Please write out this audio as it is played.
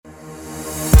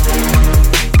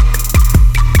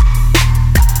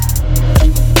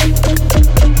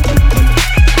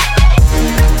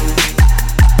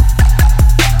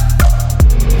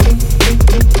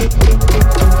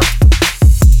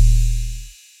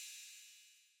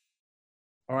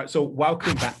All right, so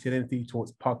welcome back to the NFT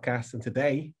Talks podcast. And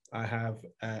today I have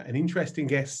an interesting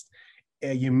guest.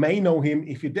 You may know him.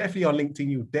 If you're definitely on LinkedIn,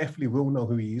 you definitely will know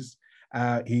who he is.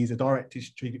 He's a direct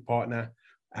strategic partner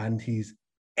and he's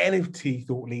NFT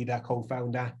thought leader,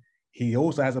 co-founder. He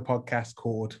also has a podcast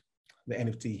called the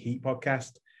NFT Heat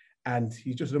Podcast. And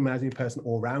he's just an amazing person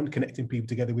all around, connecting people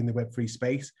together in the Web3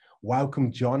 space.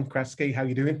 Welcome, John Kraske. How are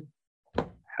you doing?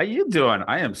 How you doing?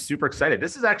 I am super excited.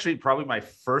 This is actually probably my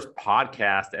first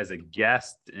podcast as a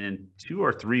guest in 2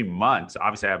 or 3 months.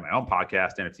 Obviously, I have my own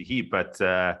podcast, NFT Heat, but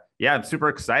yeah, I'm super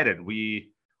excited.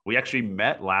 We actually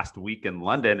met last week in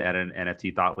London at an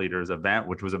NFT Thought Leaders event,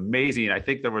 which was amazing. I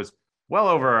think there was well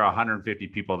over 150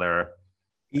 people there.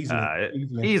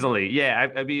 Easily. Yeah.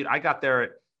 I mean, I got there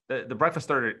at the breakfast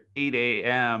started at 8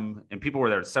 a.m. and people were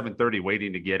there at 7:30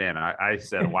 waiting to get in. I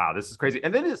said, wow, this is crazy.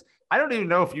 And then I don't even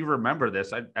know if you remember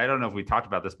this. I don't know if we talked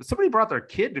about this, but somebody brought their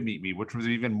kid to meet me, which was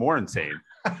even more insane.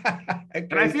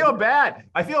 And I feel bad.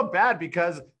 I feel bad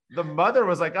because the mother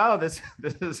was like, oh, this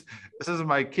is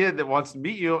my kid that wants to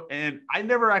meet you. And I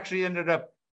never actually ended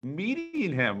up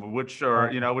meeting him, which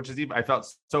is even, I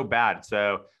felt so bad.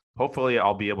 So hopefully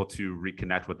I'll be able to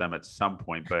reconnect with them at some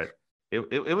point, but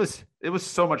it was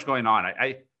so much going on.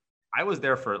 I was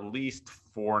there for at least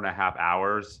 4.5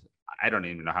 hours. I don't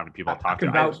even know how many people talked to.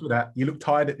 I can vouch for that. You looked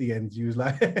tired at the end. You was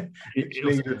like,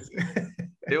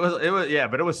 it was yeah,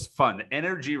 but it was fun. The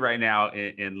energy right now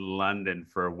in London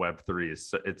for Web3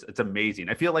 is it's amazing.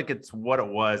 I feel like it's what it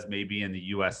was maybe in the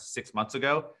US 6 months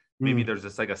ago. Maybe there's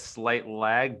just like a slight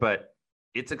lag, but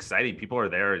it's exciting. People are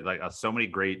there, like so many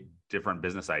great different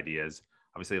business ideas.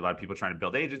 Obviously, a lot of people trying to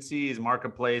build agencies,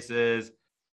 marketplaces,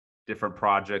 different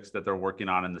projects that they're working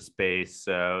on in the space.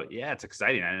 So yeah, it's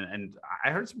exciting. And I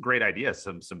heard some great ideas,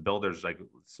 some builders, like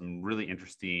some really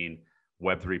interesting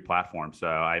Web3 platforms. So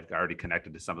I've already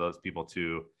connected to some of those people,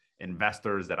 to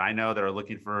investors that I know that are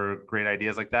looking for great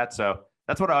ideas like that. So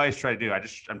that's what I always try to do.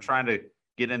 I'm trying to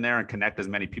get in there and connect as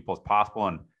many people as possible.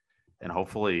 And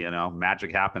hopefully,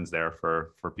 magic happens there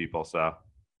for people. So.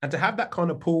 And to have that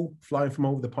kind of pull flying from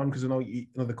over the pond, because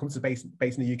the company's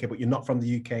based in the UK, but you're not from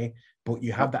the UK, but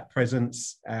you have that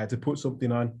presence to put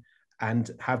something on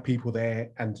and have people there.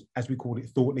 And as we call it,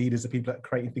 thought leaders, the people that are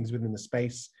creating things within the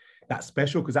space. That's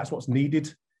special because that's what's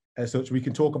needed. So we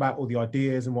can talk about all the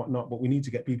ideas and whatnot, but we need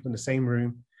to get people in the same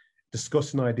room,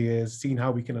 discussing ideas, seeing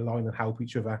how we can align and help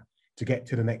each other to get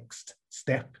to the next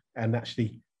step and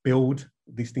actually build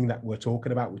this thing that we're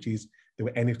talking about, which is the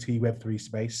NFT Web3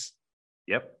 space.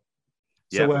 Yep.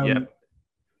 So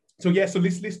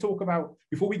let's talk about,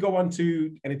 before we go on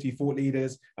to NFT thought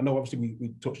leaders, I know obviously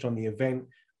we touched on the event.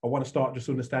 I want to start just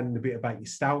understanding a bit about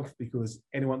yourself, because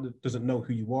anyone that doesn't know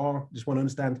who you are, just want to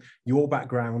understand your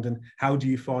background and how do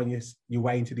you find your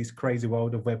way into this crazy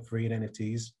world of Web3 and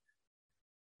NFTs?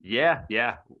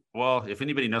 Yeah. Well, if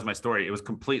anybody knows my story, it was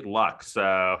complete luck.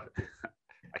 So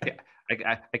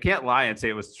I can't lie and say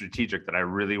it was strategic that I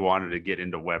really wanted to get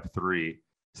into Web3.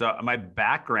 So my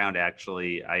background,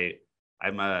 actually,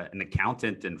 I'm an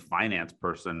accountant and finance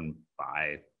person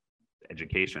by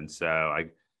education. So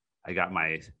I got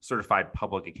my certified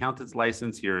public accountant's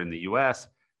license here in the US.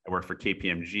 I worked for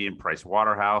KPMG and Price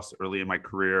Waterhouse early in my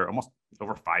career, almost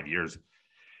over 5 years,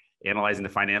 analyzing the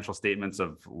financial statements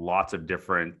of lots of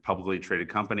different publicly traded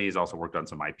companies. Also worked on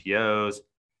some IPOs.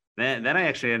 Then I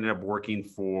actually ended up working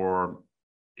for,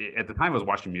 at the time it was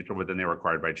Washington Mutual, but then they were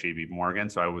acquired by JP Morgan.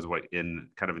 So I was in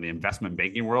the investment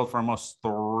banking world for almost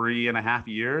 3.5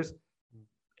 years.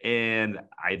 And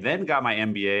I then got my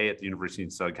MBA at the University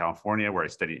of Southern California, where I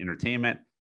studied entertainment.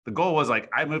 The goal was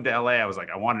I moved to LA. I was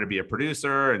I wanted to be a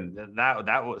producer. And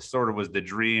that was the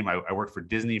dream. I worked for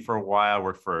Disney for a while,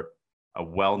 worked for a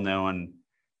well-known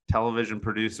television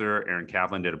producer. Aaron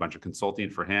Kaplan, did a bunch of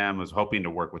consulting for him. I was hoping to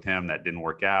work with him. That didn't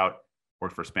work out.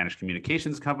 Worked for a Spanish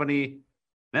communications company.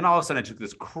 Then all of a sudden I took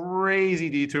this crazy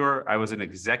detour. I was an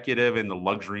executive in the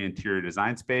luxury interior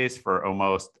design space for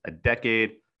almost a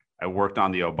decade. I worked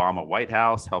on the Obama White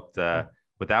House, helped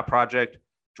with that project.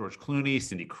 George Clooney,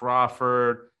 Cindy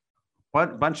Crawford, a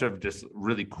bunch of just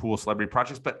really cool celebrity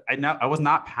projects. But I was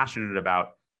not passionate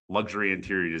about luxury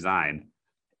interior design.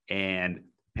 And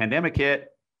pandemic hit.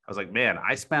 I was like, man,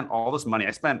 I spent all this money.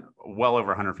 I spent well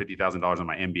over $150,000 on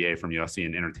my MBA from USC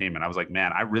in entertainment. I was like,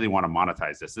 man, I really want to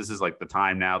monetize this. This is the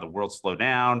time now. The world slowed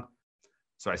down.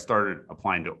 So I started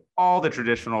applying to all the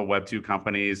traditional Web2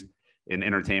 companies in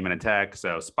entertainment and tech.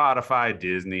 So Spotify,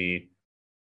 Disney,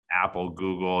 Apple,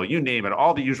 Google, you name it,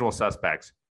 all the usual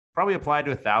suspects. Probably applied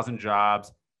to 1,000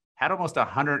 jobs, had almost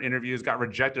 100 interviews, got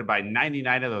rejected by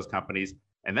 99 of those companies.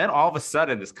 And then all of a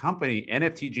sudden, this company,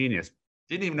 NFT Genius,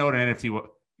 didn't even know what an NFT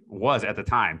was at the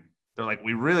time. They're like,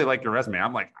 we really like your resume.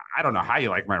 I'm like, I don't know how you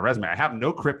like my resume. I have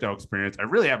no crypto experience. I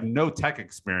really have no tech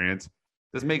experience.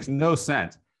 This makes no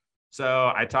sense.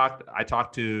 So I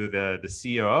talked to the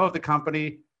CEO of the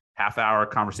company. Half-hour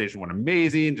conversation went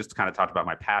amazing. Just kind of talked about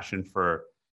my passion for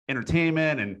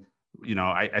entertainment. And,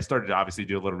 I started to obviously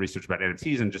do a little research about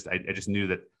NFTs, and I just knew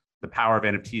that the power of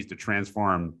NFTs to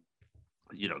transform,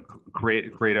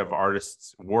 creative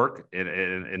artists' work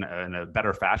in a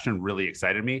better fashion really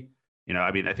excited me.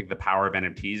 I think the power of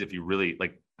NFTs, if you really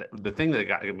like, the thing that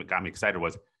got me excited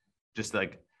was just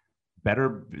like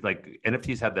better, like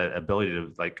NFTs had the ability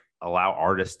to like allow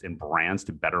artists and brands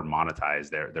to better monetize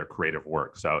their creative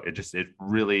work. So it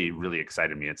really, really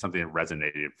excited me. It's something that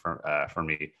resonated for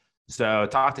me. So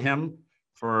talked to him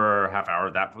for half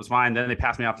hour. That was fine. Then they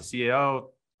passed me off to CEO.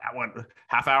 That went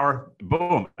half hour,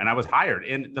 boom, and I was hired.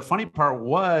 And the funny part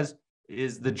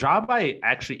is the job I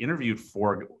actually interviewed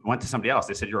for went to somebody else.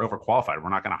 They said, you're overqualified. We're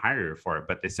not going to hire you for it.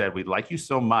 But they said, we like you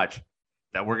so much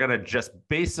that we're going to just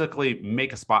basically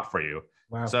make a spot for you.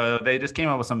 Wow. So they just came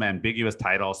up with some ambiguous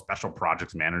title, special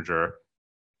projects manager,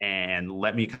 and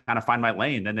let me kind of find my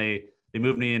lane. Then they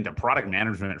moved me into product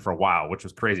management for a while, which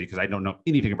was crazy because I don't know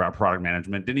anything about product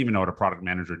management. Didn't even know what a product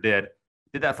manager did.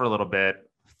 Did that for a little bit,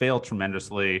 failed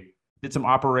tremendously. Did some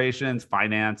operations,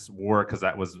 finance work, because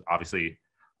that was obviously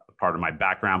part of my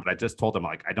background, but I just told them,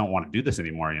 like, I don't want to do this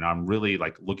anymore. I'm really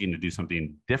like looking to do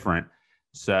something different.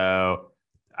 So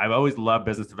I've always loved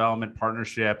business development,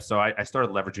 partnerships. So I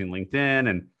started leveraging LinkedIn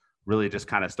and really just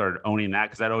kind of started owning that,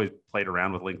 because I'd always played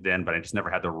around with LinkedIn, but I just never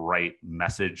had the right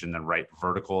message and the right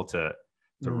vertical to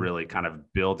really kind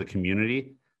of build the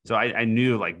community. So I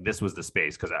knew like this was the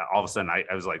space, because all of a sudden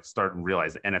I was like starting to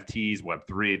realize the NFTs,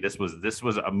 Web3, this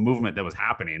was a movement that was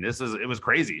happening. It was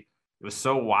crazy. It was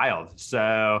so wild.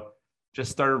 So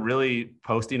just started really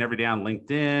posting every day on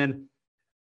LinkedIn.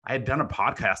 I had done a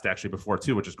podcast actually before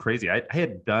too, which is crazy. I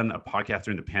had done a podcast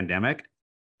during the pandemic,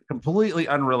 completely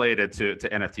unrelated to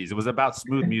NFTs. It was about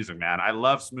smooth music, man. I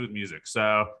love smooth music.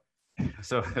 So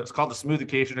it was called the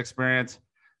Smoothication Experience.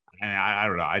 And I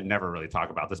don't know, I'd never really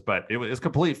talk about this, but it was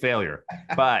complete failure.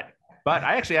 But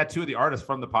I actually had two of the artists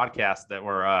from the podcast that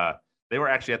were, they were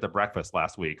actually at the breakfast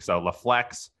last week. So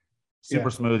LaFlex, super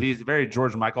smooth. He's very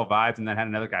George Michael vibes. And then had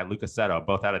another guy, Luca Setto,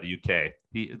 both out of the UK.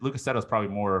 Luca Setto is probably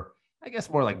more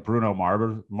like Bruno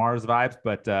Mars vibes,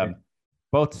 but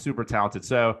both super talented.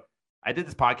 So I did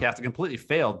this podcast, it completely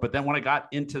failed. But then when I got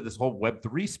into this whole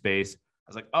Web3 space, I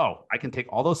was like, oh, I can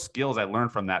take all those skills I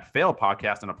learned from that failed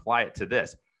podcast and apply it to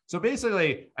this. So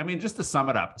basically, just to sum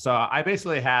it up. So I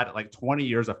basically had like 20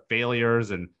 years of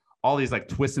failures and all these like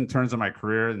twists and turns in my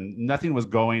career, and nothing was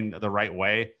going the right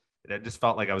way. It just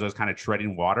felt like I was always kind of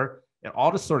treading water. It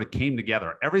all just sort of came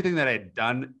together. Everything that I had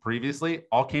done previously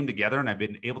all came together, and I've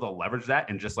been able to leverage that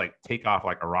and just like take off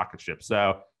like a rocket ship.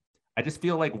 So I just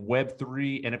feel like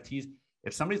Web3 NFTs,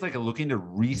 if somebody's like looking to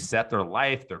reset their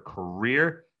life, their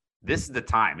career, this is the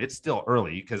time. It's still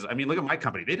early, because look at my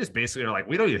company. They just basically are like,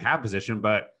 we don't even have a position,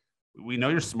 but we know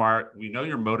you're smart. We know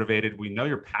you're motivated. We know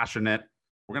you're passionate.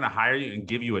 We're going to hire you and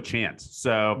give you a chance.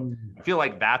 So I feel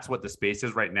like that's what the space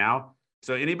is right now.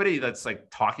 So anybody that's like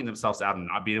talking themselves out and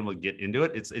not being able to get into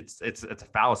it, it's a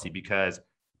fallacy, because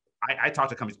I talk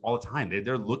to companies all the time.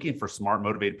 They're looking for smart,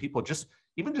 motivated people. Just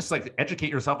like educate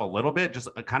yourself a little bit, just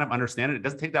kind of understand it. It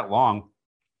doesn't take that long.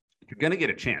 You're going to get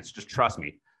a chance. Just trust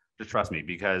me,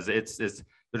 because there's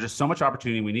just so much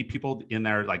opportunity. We need people in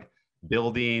there, like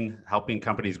building, helping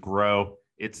companies grow.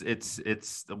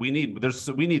 We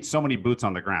need so many boots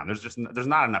on the ground. There's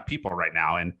not enough people right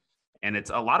now. And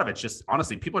it's a lot of it's just,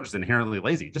 honestly, people are just inherently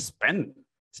lazy. Just spend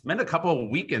a couple of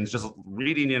weekends just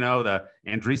reading, the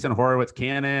Andreessen Horowitz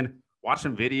canon, watch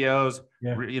some videos,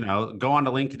 go on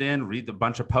to LinkedIn, read a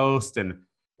bunch of posts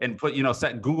and put,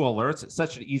 set Google alerts. It's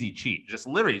such an easy cheat. Just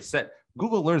literally set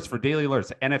Google alerts for daily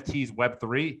alerts, NFTs,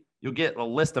 Web3. You'll get a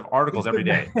list of articles every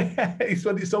day. It's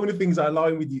so many things I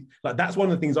align with you. Like, that's one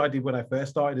of the things I did when I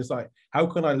first started. It's like, how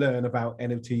can I learn about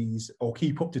NFTs or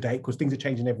keep up to date? Because things are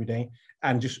changing every day,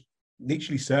 and just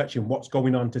literally searching what's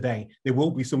going on today. There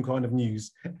will be some kind of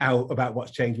news out about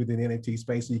what's changed within the NFT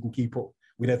space, so you can keep up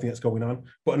with everything that's going on.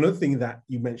 But another thing that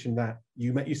you mentioned, that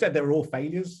you said they were all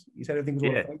failures. You said everything was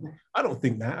all failures. I don't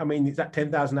think that. it's that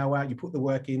 10,000 hour out. You put the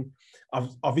work in. I've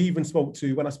even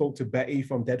when I spoke to Betty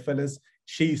from Deadfellas,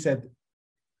 she said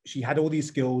she had all these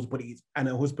skills, and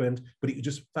her husband, but it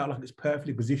just felt like it's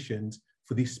perfectly positioned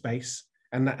for this space.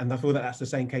 And I feel that that's the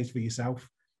same case for yourself.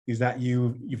 Is that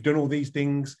you've done all these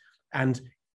things, and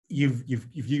you've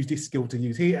used this skill to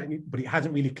use here, but it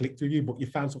hasn't really clicked with you, but you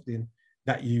found something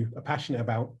that you are passionate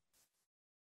about,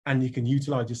 and you can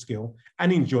utilize your skill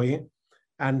and enjoy it.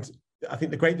 And I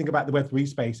think the great thing about the Web3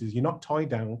 space is you're not tied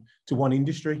down to one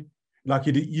industry. Like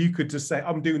you could just say,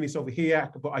 I'm doing this over here,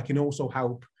 but I can also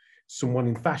help someone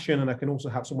in fashion, and I can also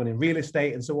help someone in real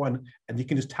estate and so on. And you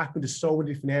can just tap into so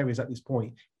many different areas at this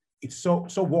point. It's so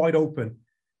wide open.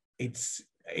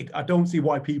 I don't see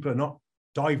why people are not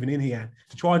diving in here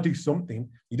to try and do something.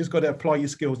 You just got to apply your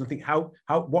skills and think,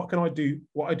 what can I do?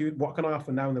 What can I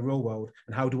offer now in the real world?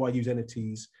 And how do I use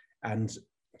NFTs and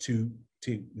to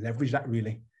leverage that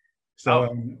really?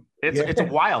 So it's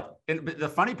wild. And the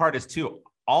funny part is too,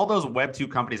 all those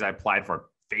Web2 companies I applied for,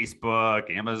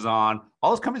 Facebook, Amazon,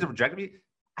 all those companies that rejected me,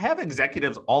 I have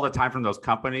executives all the time from those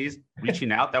companies reaching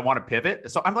out that want to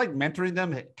pivot. So I'm like mentoring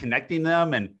them, connecting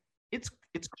them, and it's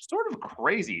sort of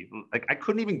crazy. Like I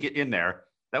couldn't even get in there.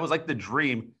 That was like the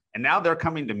dream. And now they're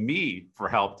coming to me for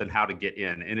help and how to get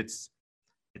in. And it's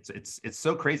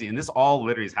so crazy. And this all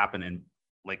literally has happened in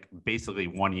like basically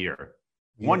 1 year.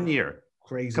 Yeah. 1 year.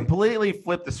 Crazy. Completely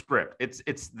flipped the script.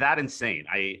 It's that insane.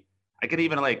 I could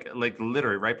even like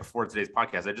literally right before today's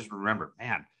podcast, I just remember,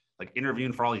 man, like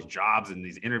interviewing for all these jobs and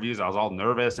these interviews, I was all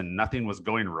nervous and nothing was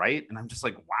going right. And I'm just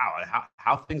like, wow,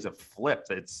 how things have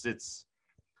flipped. It's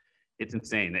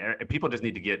insane. People just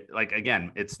need to get, like,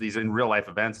 again, it's these in real life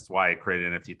events. It's why I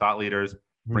created NFT Thought Leaders,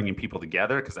 bringing people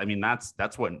together. Cause I mean, that's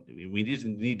what we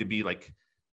need to be, like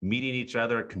meeting each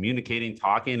other, communicating,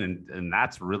 talking. And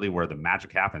that's really where the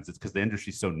magic happens. It's because the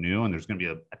industry's so new and there's going to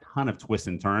be a ton of twists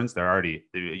and turns.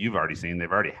 You've already seen,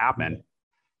 they've already happened.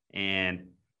 And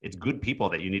it's good people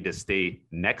that you need to stay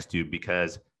next to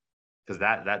because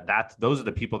those are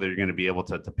the people that you're going to be able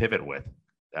to pivot with.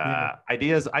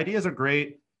 Ideas are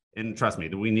great. And trust me,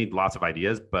 we need lots of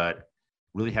ideas, but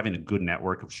really having a good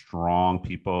network of strong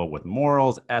people with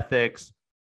morals, ethics,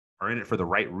 are in it for the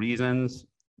right reasons.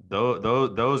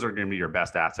 Those are going to be your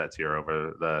best assets here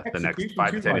over the next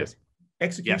 5 to 10 years.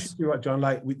 Execution, yes. Right, John.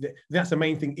 Like that's the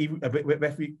main thing. Even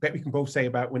we can both say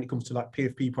about when it comes to like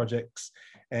PFP projects.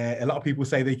 A lot of people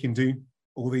say they can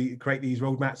create these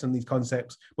roadmaps and these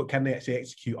concepts, but can they actually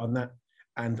execute on that?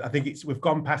 And I think we've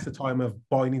gone past the time of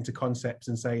buying into concepts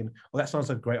and saying, well, that sounds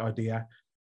like a great idea.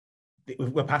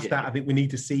 We're past that. I think we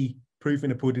need to see proof in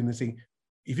the pudding and see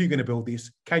if you're going to build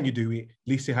this, can you do it? At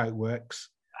least see how it works.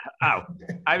 Oh,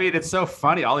 I mean, it's so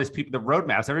funny. All these people, the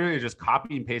roadmaps, everybody's just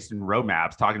copying and pasting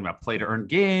roadmaps, talking about play to earn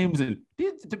games. And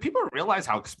do people realize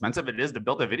how expensive it is to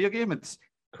build a video game? It's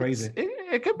crazy.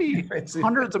 It could be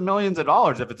hundreds of millions of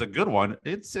dollars if it's a good one.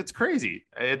 It's crazy.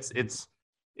 It's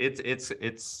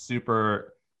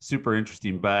super, super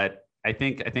interesting. But I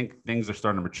think things are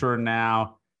starting to mature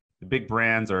now. The big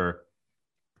brands are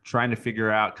trying to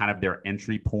figure out kind of their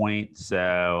entry point.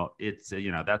 So it's,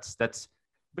 that's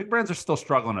big brands are still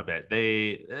struggling a bit.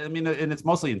 And it's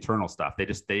mostly internal stuff.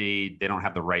 They don't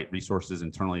have the right resources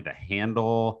internally to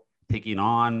handle taking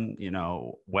on,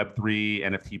 Web3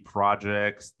 NFT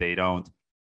projects.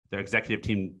 Their executive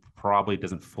team probably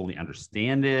doesn't fully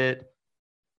understand it.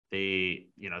 They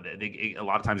a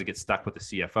lot of times they get stuck with the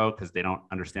CFO because they don't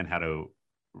understand how to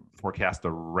forecast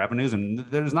the revenues, and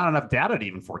there's not enough data to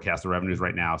even forecast the revenues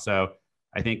right now. So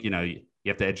I think, you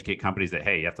have to educate companies that,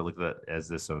 hey, you have to look at it as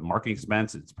this a marketing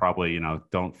expense. It's probably,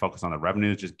 don't focus on the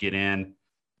revenues, just get in,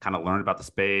 kind of learn about the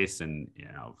space and,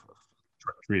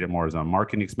 treat it more as a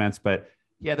marketing expense. But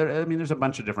yeah, there's a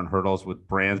bunch of different hurdles with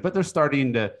brands, but they're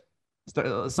starting to,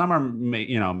 some are,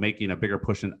 making a bigger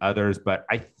push than others. But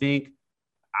I think,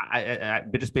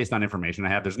 but just based on information I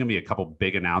have, there's going to be a couple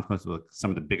big announcements with some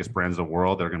of the biggest brands in the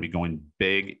world that are going to be going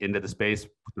big into the space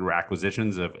through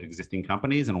acquisitions of existing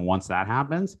companies. And once that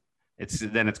happens, it's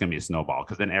going to be a snowball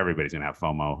because then everybody's going to have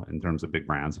FOMO in terms of big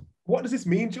brands. What does this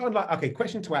mean, John?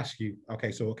 Question to ask you.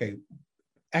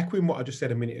 Echoing what I just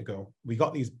said a minute ago, we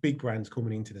got these big brands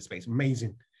coming into the space.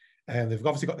 Amazing. And they've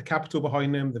obviously got the capital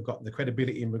behind them. They've got the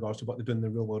credibility in regards to what they've done in the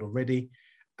real world already.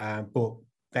 But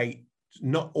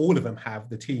not all of them have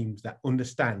the teams that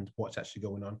understand what's actually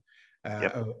going on.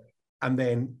 And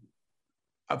then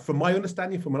from my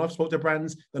understanding, from when I've spoken to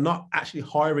brands, they're not actually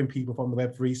hiring people from the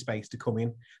Web3 space to come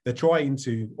in. They're trying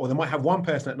to, or they might have one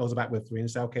person that knows about Web3 and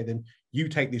say, okay, then you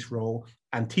take this role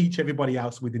and teach everybody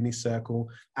else within this circle.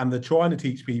 And they're trying to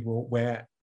teach people where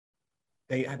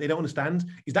they don't understand.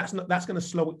 That's going to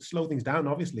slow things down,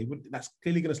 obviously. That's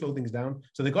clearly going to slow things down.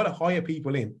 So they've got to hire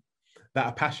people in that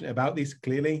are passionate about this,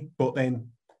 clearly. But then,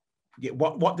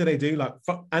 what do they do? Like,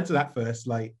 answer that first.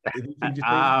 Like,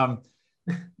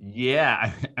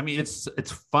 yeah, I mean, it's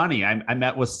funny. I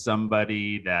met with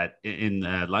somebody that in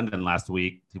London last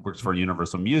week. He works for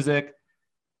Universal Music,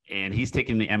 and he's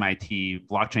taking the MIT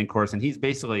blockchain course. And he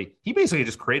basically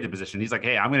just created a position. He's like,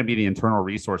 hey, I'm going to be the internal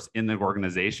resource in the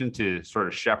organization to sort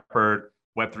of shepherd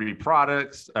Web3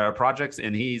 projects,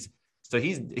 and he's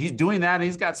doing that. And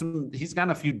he's gotten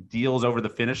a few deals over the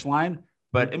finish line.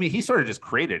 But I mean, he sort of just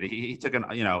created it. He took an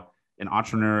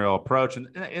entrepreneurial approach, and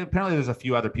apparently there's a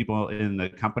few other people in the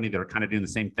company that are kind of doing the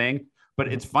same thing. But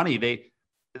it's funny,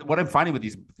 what I'm finding with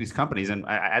these companies, and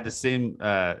I had the same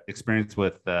experience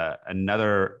with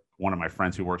another one of my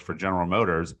friends who works for General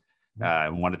Motors,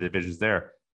 in one of the divisions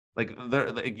there. Like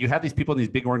you have these people in these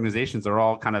big organizations, they're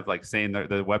all kind of like saying they're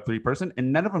the Web3 person,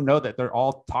 and none of them know that they're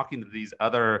all talking to these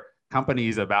other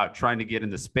companies about trying to get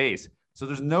into space. So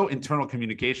there's no internal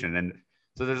communication. And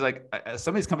so there's like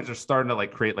some of these companies are starting to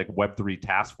like create like Web3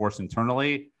 task force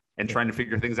internally and trying to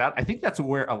figure things out. I think that's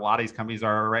where a lot of these companies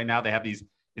are right now. They have these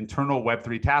internal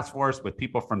Web3 task force with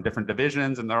people from different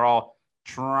divisions, and they're all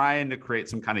trying to create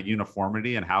some kind of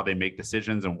uniformity in how they make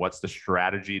decisions and what's the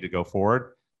strategy to go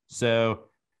forward. So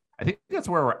I think that's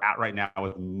where we're at right now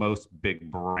with most big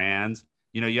brands.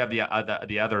 You have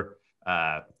the other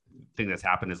thing that's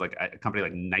happened is like a company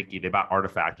like Nike. They bought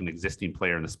Artifact, an existing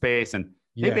player in the space, and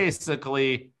they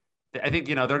basically, I think,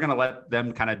 they're going to let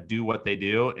them kind of do what they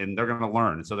do, and they're going to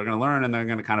learn. So they're going to learn, and they're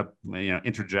going to kind of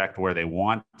interject where they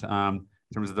want in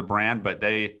terms of the brand. But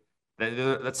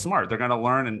that's smart. They're going to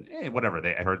learn, and whatever.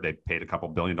 I heard they paid a couple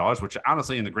 $2 billion, which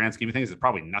honestly, in the grand scheme of things, is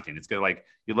probably nothing. It's good. Like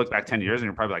you look back 10 years, and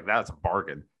you're probably like, that's a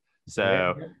bargain.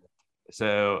 So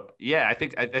I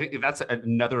think that's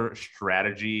another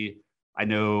strategy. I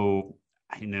know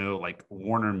like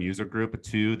Warner Music Group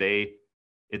too.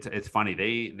 It's funny.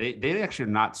 They actually are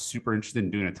not super interested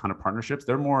in doing a ton of partnerships.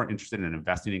 They're more interested in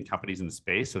investing in companies in the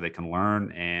space so they can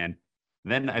learn. And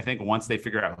then I think once they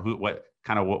figure out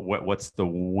what's the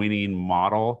winning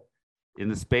model in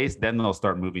the space, then they'll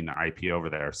start moving the IP over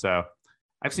there. So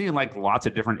I've seen like lots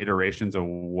of different iterations of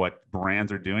what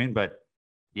brands are doing, but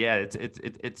yeah,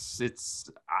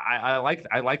 I like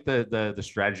the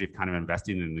strategy of kind of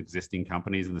investing in existing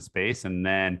companies in the space, and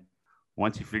then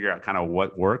once you figure out kind of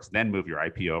what works, then move your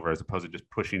IP over as opposed to just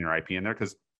pushing your IP in there.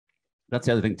 Because that's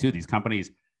the other thing too. These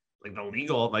companies, like a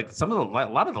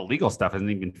lot of the legal stuff hasn't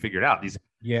even been figured out.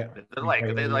 They're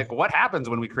like, what happens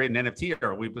when we create an NFT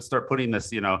or we start putting this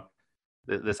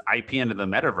this IP into the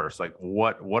metaverse? Like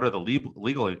what are the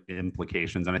legal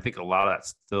implications? And I think a lot of that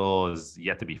still is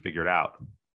yet to be figured out.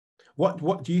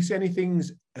 What do you see any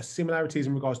similarities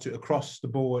in regards to across the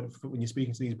board when you're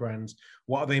speaking to these brands?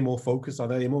 What are they more focused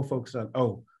on? Are they more focused on,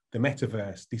 the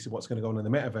metaverse, this is what's going to go on in the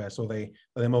metaverse? Or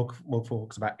are they more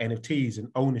focused about NFTs and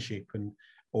ownership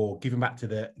or giving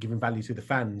value to the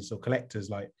fans or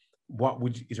collectors? Like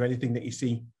is there anything that you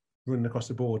see running across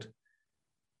the board?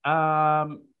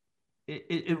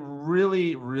 It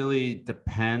really, really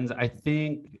depends. I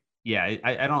think,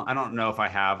 I don't know if I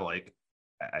have like,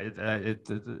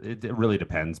 it really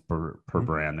depends per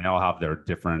brand. They all have their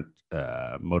different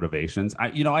motivations.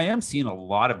 I am seeing a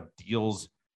lot of deals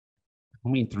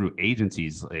coming through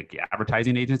agencies, like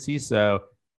advertising agencies. So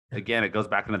again, it goes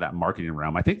back into that marketing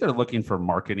realm. I think they're looking for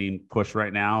marketing push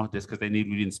right now just because they need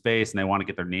to be in space and they want to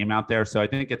get their name out there. So I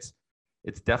think it's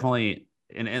definitely,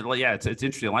 it's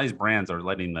interesting. A lot of these brands are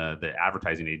letting the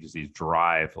advertising agencies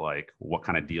drive like what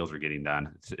kind of deals are getting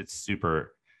done. It's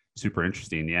super, super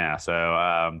interesting. Yeah.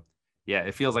 So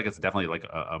it feels like it's definitely like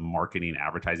a marketing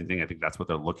advertising thing. I think that's what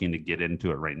they're looking to get into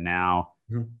it right now.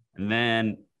 Mm-hmm. And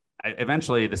then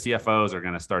eventually the CFOs are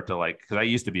going to start to because I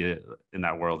used to be in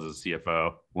that world as a CFO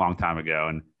a long time ago,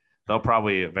 and they'll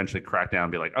probably eventually crack down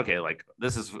and be like, okay, like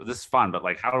this is fun, but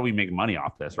like, how do we make money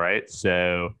off this? Right.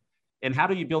 So, and how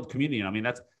do you build community? I mean,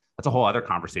 that's a whole other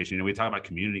conversation. We talk about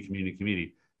community.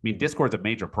 I mean, Discord's a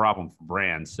major problem for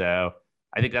brands. So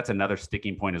I think that's another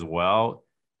sticking point as well.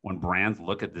 When brands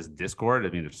look at this Discord, I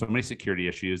mean, there's so many security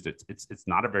issues. It's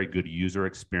not a very good user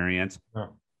experience.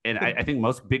 No. And I think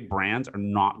most big brands are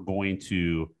not going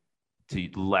to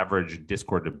leverage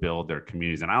Discord to build their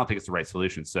communities. And I don't think it's the right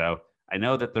solution. So I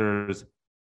know that there's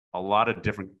a lot of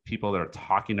different people that are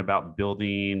talking about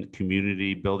building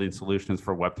solutions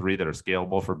for Web3 that are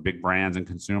scalable for big brands and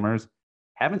consumers.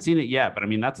 Haven't seen it yet, but I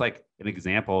mean, that's like an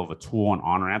example of a tool and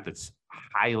on-ramp that's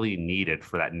highly needed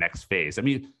for that next phase. I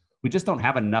mean, we just don't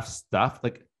have enough stuff.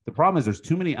 Like the problem is there's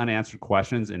too many unanswered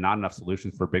questions and not enough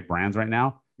solutions for big brands right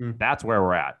now. That's where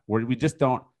we're at. Where we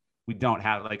don't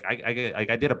have like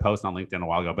I did a post on LinkedIn a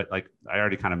while ago, but like I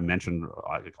already kind of mentioned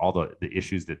like all the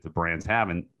issues that the brands have,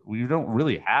 and we don't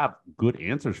really have good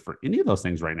answers for any of those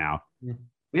things right now.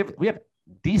 We have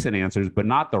decent answers, but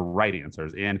not the right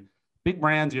answers. And big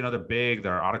brands, they're big,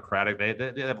 they're autocratic,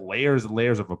 they have layers and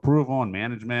layers of approval and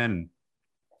management, and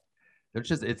they're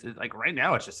just it's like right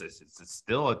now it's just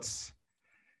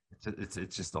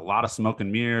a lot of smoke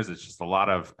and mirrors. It's just a lot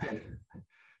of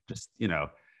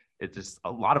it's just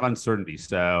a lot of uncertainty.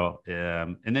 So,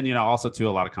 and then, also too,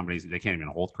 a lot of companies, they can't even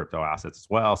hold crypto assets as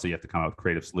well. So you have to come up with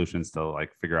creative solutions to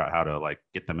like figure out how to like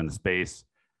get them in the space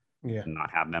Yeah. and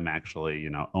not have them actually,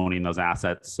 owning those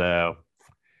assets. So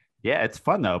yeah, it's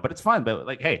fun though, but it's fun. But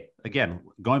like, hey, again,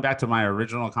 going back to my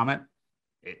original comment,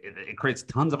 it creates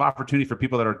tons of opportunity for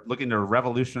people that are looking to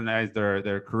revolutionize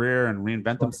their career and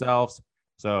reinvent themselves.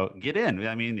 So get in.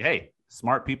 I mean, hey,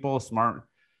 smart people, smart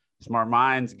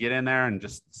minds, get in there and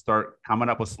just start coming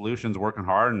up with solutions, working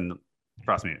hard. And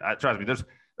trust me,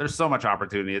 there's so much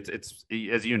opportunity. It's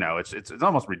as you know, it's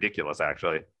almost ridiculous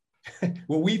actually.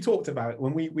 Well, we talked about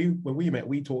when we met,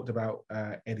 we talked about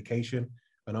education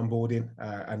and onboarding,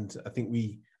 and I think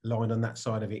we aligned on that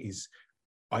side of it. Is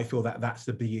I feel that that's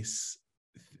the biggest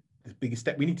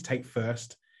step we need to take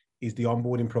first is the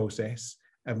onboarding process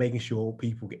and making sure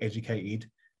people get educated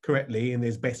correctly and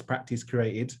there's best practice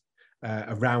created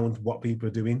around what people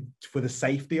are doing for the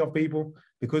safety of people,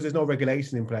 because there's no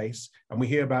regulation in place and we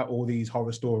hear about all these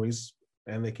horror stories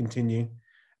and they continue.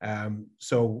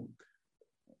 So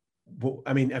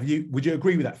I mean, would you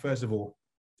agree with that? First of all,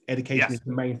 education is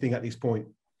the main thing at this point.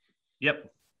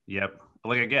 Yep.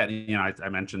 Like again, I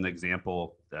mentioned the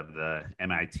example of the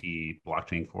MIT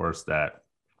blockchain course that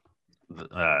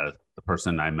the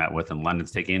person I met with in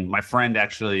London's taking. My friend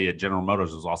actually at General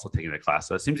Motors was also taking the class,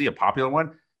 so it seems to be a popular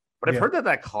one. But I've heard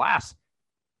that class,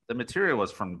 the material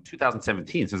was from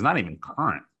 2017, so it's not even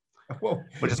current,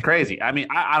 which is crazy. I mean,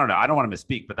 I don't know. I don't want to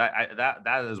misspeak, but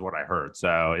that is what I heard.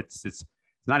 So it's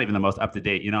not even the most up to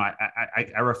date.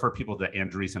 I refer people to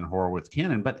Andreessen Horowitz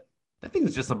Cannon, but that thing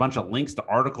is just a bunch of links to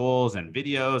articles and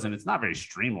videos, and it's not very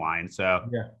streamlined. So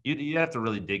you have to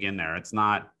really dig in there. It's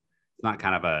not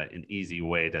kind of an easy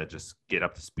way to just get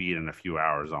up to speed in a few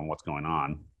hours on what's going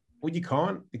on. Well, you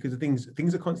can't, because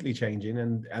things are constantly changing,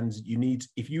 and you need,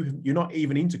 if you're not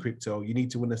even into crypto, you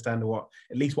need to understand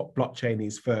at least what blockchain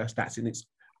is first. That's in its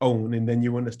own, and then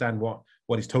you understand what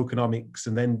is tokenomics,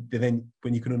 and then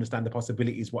when you can understand the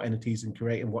possibilities, what NFTs can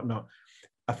create and whatnot.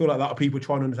 I feel like a lot of people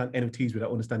try to understand NFTs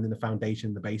without understanding the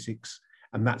foundation, the basics,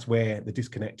 and that's where the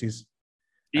disconnect is.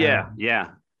 Yeah.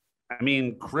 I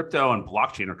mean, crypto and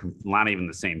blockchain are not even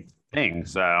the same thing.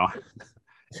 So,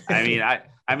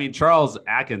 I mean, Charles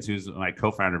Atkins, who's my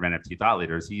co-founder of NFT Thought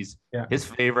Leaders, his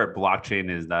favorite blockchain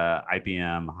is the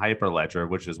IBM Hyperledger,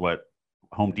 which is what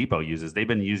Home Depot uses. They've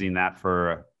been using that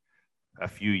for a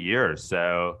few years.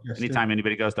 So anytime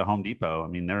anybody goes to Home Depot, I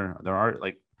mean, there are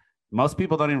like, most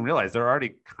people don't even realize they're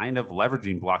already kind of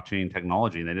leveraging blockchain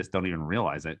technology, and they just don't even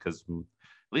realize it, because at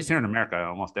least here in America,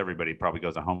 almost everybody probably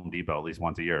goes to Home Depot at least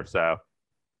once a year. So,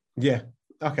 yeah,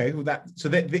 okay, well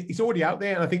it's already out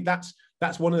there, and I think that's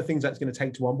one of the things that's going to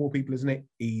take to onboard people, isn't it?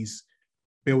 Is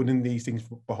building these things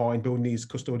building these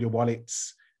custodial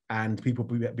wallets, and people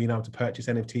being able to purchase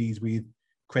NFTs with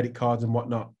credit cards and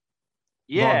whatnot.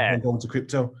 Yeah, going to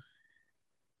crypto.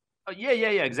 Yeah,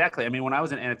 exactly. I mean, when I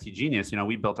was an NFT Genius,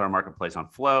 we built our marketplace on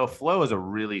Flow. Flow is a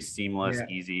really seamless,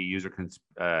 easy user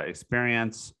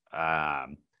experience.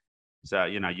 So,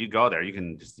 you go there, you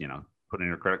can just, put in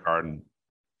your credit card and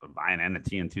buy an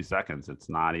NFT in 2 seconds. It's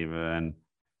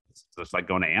just like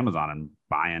going to Amazon and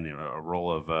buying a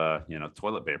roll of,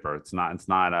 toilet paper. It's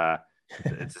the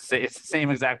same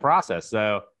exact process.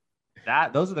 So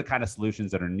those are the kind of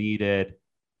solutions that are needed.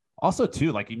 Also,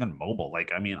 too, like even mobile,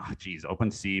 like, I mean,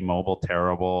 OpenSea mobile,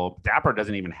 terrible. Dapper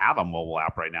doesn't even have a mobile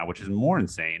app right now, which is more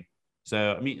insane.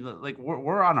 So, I mean, like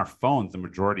we're on our phones the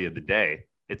majority of the day.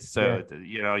 It's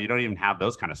you don't even have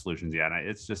those kind of solutions yet.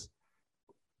 It's just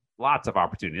lots of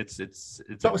opportunity. It's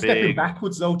we're stepping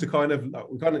backwards though, to kind of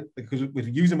because we're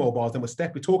using mobiles, then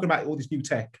we're talking about all this new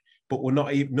tech, but we're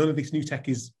not even, none of this new tech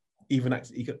is even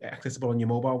accessible on your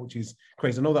mobile, which is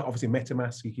crazy. I know that obviously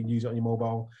MetaMask, you can use it on your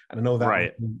mobile, and I know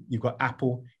that you've got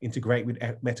Apple integrate with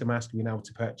MetaMask, being able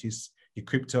to purchase your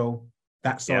crypto,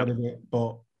 that side of it.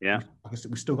 But like I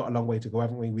said, we've still got a long way to go,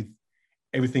 haven't we, with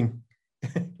everything,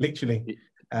 literally,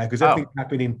 because everything's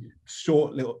happening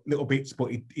short little bits,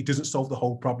 but it doesn't solve the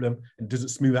whole problem and doesn't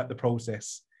smooth out the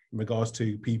process in regards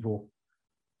to people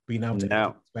being able to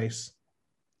enter space.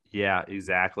 Yeah,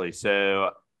 exactly. So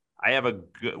I have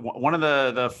one of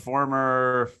the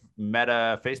former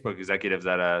Meta Facebook executives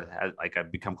that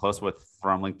I've become close with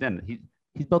from LinkedIn.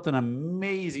 He's built an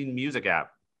amazing music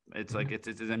app. It's like it's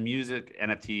a music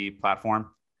NFT platform,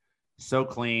 so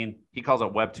clean. He calls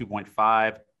it Web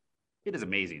 2.5. It is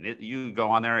amazing. You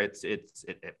go on there, it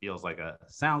feels like a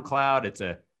SoundCloud.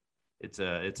 It's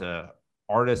a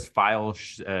artist file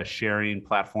sharing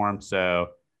platform. So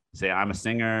say I'm a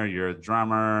singer, you're a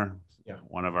drummer.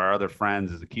 One of our other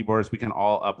friends is a keyboardist. We can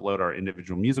all upload our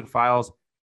individual music files.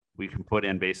 we can put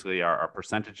in basically our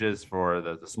percentages for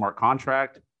the smart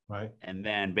contract, Right. and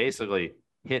then basically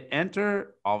hit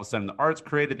enter. All of a sudden, the art's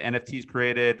created, the NFT's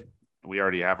created. We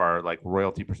already have our like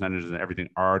royalty percentages and everything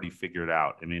already figured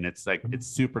out. I mean, it's like it's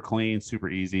super clean, super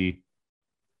easy.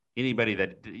 Anybody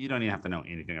that you don't even have to know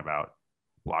anything about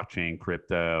blockchain,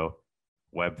 crypto,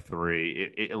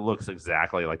 Web3. It looks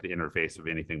exactly like the interface of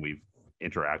anything we've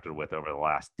interacted with over the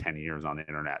last 10 years on the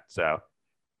internet. So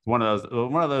one of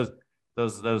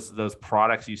those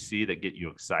products you see that get you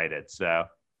excited. So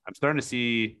I'm starting to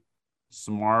see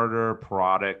smarter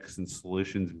products and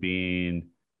solutions being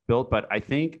built, but I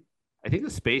think the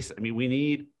space, I mean,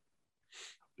 we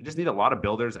just need a lot of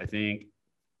builders. I think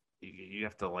you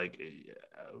have to like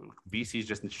VCs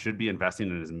just should be investing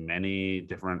in as many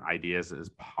different ideas as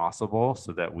possible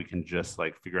so that we can just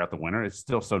like figure out the winner. It's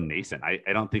still so nascent. I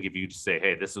don't think if you just say,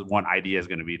 hey, this is one idea is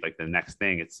going to be like the next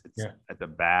thing, it's the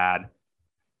bad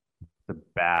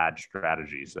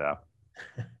strategy. So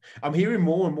I'm hearing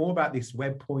more and more about this the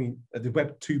Web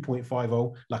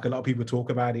 2.50, like a lot of people talk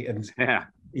about it. And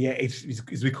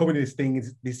it's becoming this thing,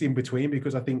 is this in between,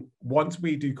 because I think once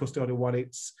we do custodial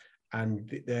wallets and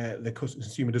the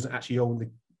consumer doesn't actually own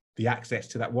the access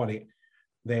to that wallet,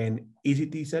 then is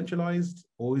it decentralized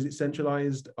or is it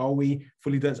centralized? Are we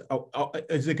fully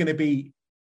is it going to be,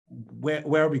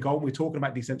 where are we going? We're talking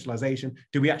about decentralization.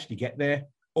 Do we actually get there?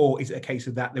 Or is it a case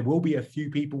of that there will be a few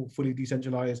people fully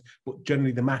decentralized, but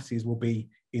generally the masses will be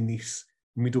in this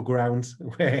middle ground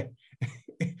where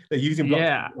they're using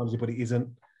blockchain technology, but it isn't?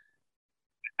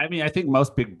 I mean, I think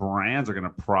most big brands are going to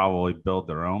probably build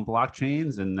their own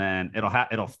blockchains, and then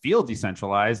it'll feel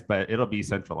decentralized, but it'll be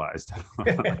centralized.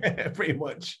 Pretty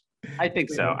much. I think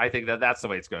so. I think that's the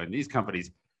way it's going. These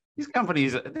companies, the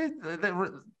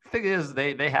thing is,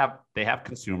 they have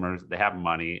consumers, they have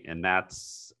money, and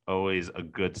that's always a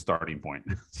good starting point.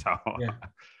 So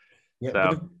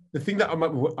the thing that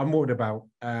I'm worried about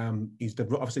is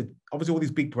obviously all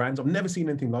these big brands. I've never seen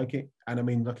anything like it, and I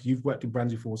mean, like, you've worked in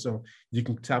brands before, so you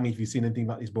can tell me if you've seen anything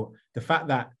like this. But the fact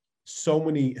that so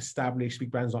many established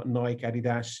big brands like Nike,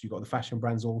 Adidas, you've got the fashion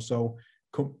brands also,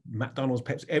 McDonald's,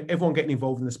 Pepsi, everyone getting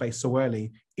involved in the space so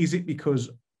early, is it because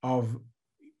of,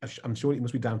 I'm sure it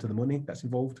must be down to the money that's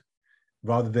involved,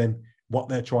 rather than what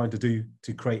they're trying to do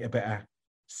to create a better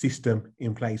system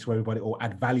in place for everybody, or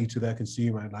add value to their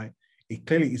consumer? Like, it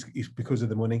clearly is because of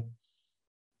the money.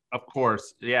 Of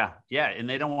course, yeah, and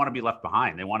they don't want to be left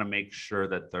behind. They want to make sure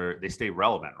that they stay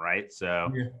relevant, right? So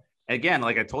again,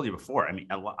 like I told you before, I mean,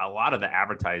 a lot of the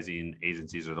advertising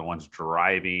agencies are the ones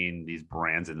driving these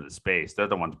brands into the space. They're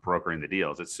the ones brokering the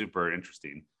deals. It's super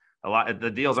interesting. A lot of the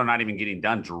deals are not even getting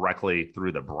done directly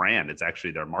through the brand. It's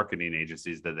actually their marketing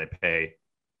agencies that they pay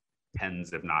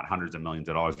tens, if not hundreds of millions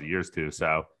of dollars a year to.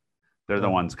 So they're the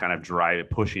ones kind of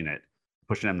pushing them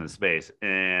in the space.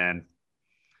 And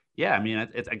yeah, I mean,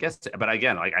 it's I guess, but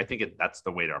again, like, I think that's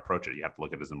the way to approach it. You have to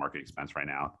look at it as a marketing expense right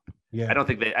now. Yeah. I don't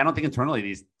think internally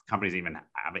these companies even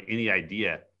have any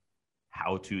idea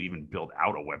how to even build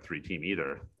out a Web3 team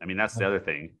either. I mean, that's the other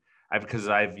thing. I've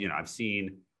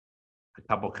seen a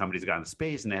couple of companies got in the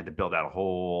space and they had to build out a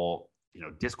whole,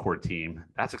 Discord team.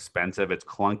 That's expensive. It's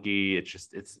clunky.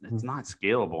 It's not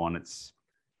scalable.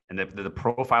 And the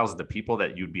profiles of the people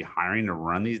that you'd be hiring to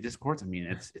run these Discords, I mean,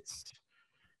 it's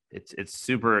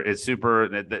super,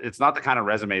 it's not the kind of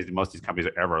resumes that most of these companies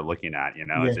are ever looking at,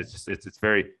 It's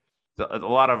very, a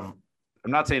lot of,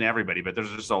 I'm not saying everybody, but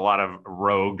there's just a lot of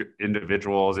rogue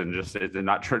individuals and just they're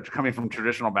not coming from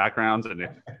traditional backgrounds, and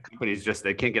companies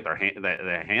they can't get their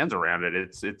hands around it.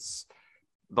 It's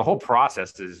the whole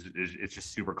process it's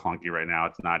just super clunky right now.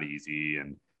 It's not easy,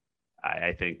 and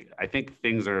I think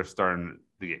things are starting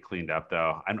to get cleaned up,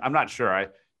 though. I'm not sure.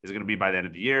 Is it going to be by the end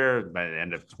of the year, by the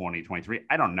end of 2023?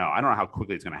 I don't know. I don't know how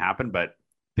quickly it's going to happen, but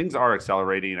things are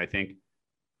accelerating. I think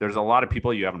there's a lot of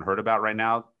people you haven't heard about right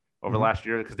now over the last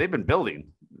year because they've been building.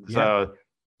 So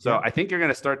I think you're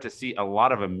going to start to see a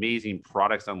lot of amazing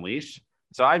products unleashed.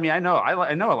 So I mean, I know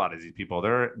a lot of these people.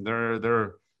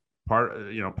 They're part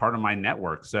of my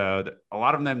network. So a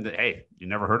lot of them, hey, you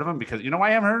never heard of them? Because why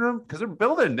I haven't heard of them? Because they're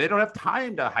building. They don't have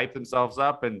time to hype themselves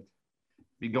up and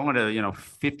be going to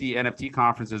 50 NFT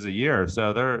conferences a year.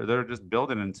 So they're just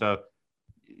building, and so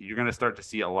you're going to start to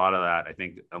see a lot of that, I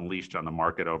think, unleashed on the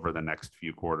market over the next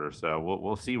few quarters. So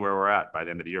we'll see where we're at by the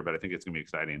end of the year, but I think it's going to be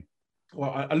exciting.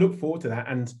 Well, I look forward to that.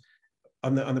 And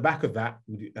on the back of that,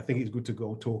 I think it's good to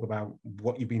go talk about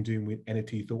what you've been doing with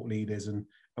NFT thought leaders and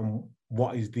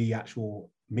what is the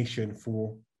actual mission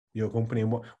for your company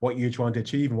and what you're trying to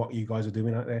achieve and what you guys are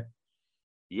doing out there.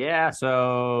 Yeah,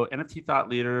 so NFT Thought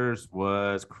Leaders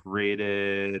was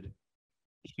created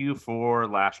Q4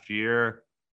 last year.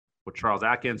 with Charles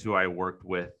Atkins, who I worked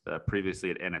with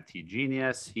previously at NFT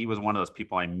Genius. He was one of those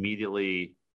people I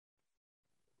immediately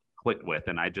clicked with,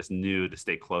 and I just knew to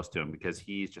stay close to him because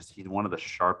he's one of the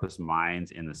sharpest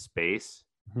minds in the space.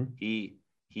 Mm-hmm.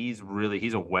 He's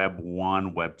a Web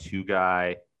 1, Web 2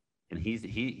 guy, and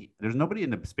there's nobody in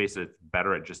the space that's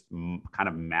better at just kind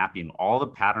of mapping all the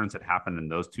patterns that happen in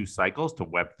those two cycles to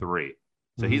Web 3.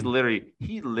 So mm-hmm.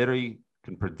 he literally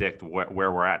can predict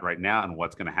where we're at right now and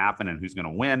what's going to happen and who's going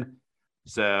to win.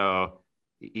 So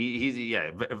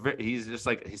he's just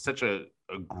like, he's such a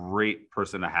great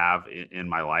person to have in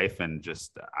my life, and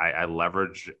just I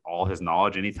leverage all his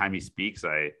knowledge. Anytime he speaks,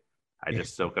 I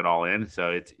just soak it all in.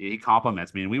 So he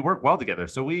compliments me, and we work well together.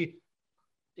 So he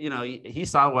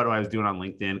saw what I was doing on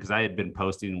LinkedIn, because I had been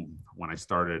posting when I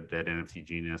started at NFT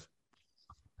Genius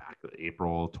back in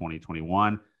April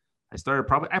 2021. I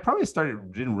probably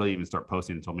didn't really even start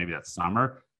posting until maybe that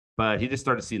summer, but he just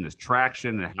started seeing this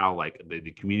traction and how like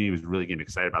the community was really getting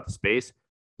excited about the space.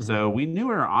 Mm-hmm. So we knew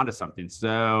we were onto something.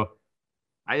 So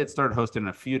I had started hosting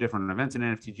a few different events in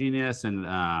NFT Genius,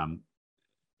 and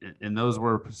those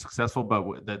were successful,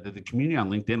 but the community on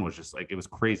LinkedIn was just like, it was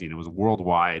crazy, and it was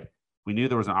worldwide. We knew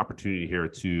there was an opportunity here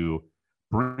to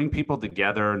bring people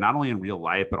together, not only in real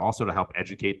life, but also to help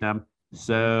educate them.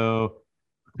 So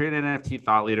created NFT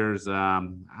thought leaders, I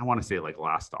want to say like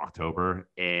last October,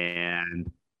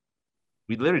 and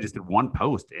we literally just did one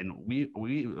post, and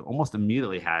we almost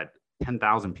immediately had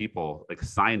 10,000 people like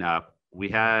sign up. We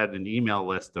had an email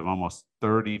list of almost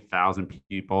 30,000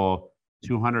 people,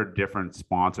 200 different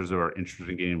sponsors who are interested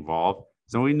in getting involved.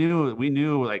 So we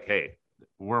knew like, hey,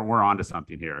 we're onto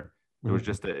something here. There was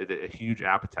just a huge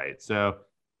appetite. So,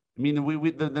 I mean,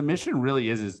 the mission really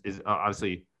is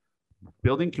obviously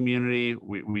building community.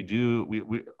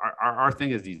 Our thing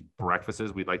is these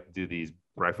breakfasts. We'd like to do these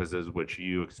breakfasts, which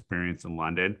you experience in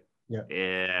London. Yeah.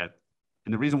 And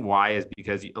the reason why is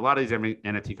because a lot of these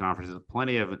NFT conferences,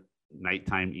 plenty of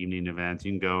nighttime evening events.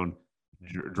 You can go and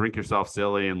drink yourself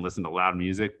silly and listen to loud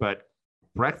music, but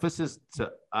breakfasts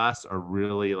to us are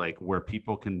really like where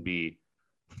people can be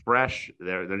fresh.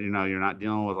 They're you're not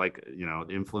dealing with like, the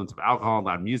influence of alcohol,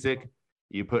 loud music.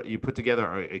 You put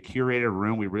together a curated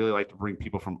room. We really like to bring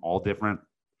people from all different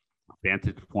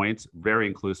vantage points, very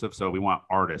inclusive. So we want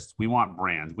artists, we want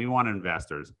brands, we want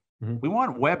investors, mm-hmm. we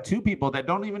want Web 2 people that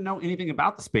don't even know anything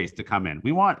about the space to come in.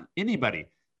 We want anybody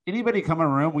come in a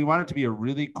room. We want it to be a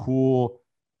really cool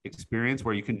experience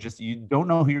where you don't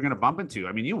know who you're going to bump into.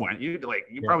 I mean, you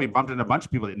probably bumped into a bunch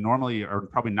of people that normally are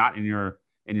probably not in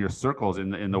your circles in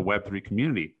the Web3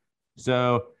 community.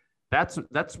 So that's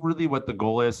really what the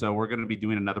goal is. So we're going to be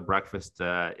doing another breakfast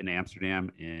in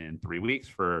Amsterdam in 3 weeks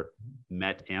for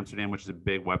Met Amsterdam, which is a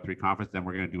big Web3 conference. Then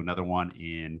we're going to do another one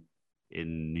in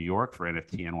New York for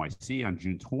NFT NYC on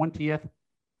June 20th.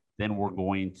 Then we're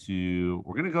going to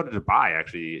go to Dubai.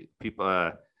 Actually,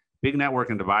 people, big network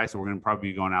in Dubai. So we're going to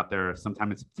probably be going out there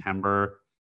sometime in September.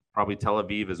 Probably Tel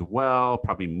Aviv as well.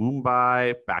 Probably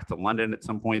Mumbai. Back to London at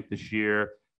some point this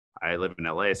year. I live in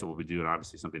LA, so we'll be doing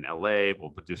obviously something in LA.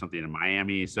 We'll do something in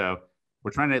Miami. So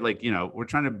we're trying to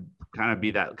kind of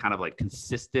be that kind of like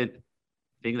consistent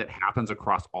thing that happens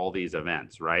across all these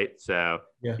events, right? So,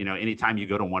 anytime you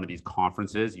go to one of these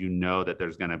conferences, that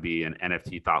there's going to be an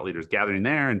NFT thought leaders gathering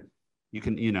there, and you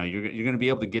can, you're going to be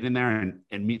able to get in there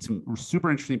and meet some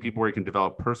super interesting people where you can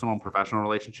develop personal and professional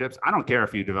relationships. I don't care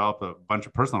if you develop a bunch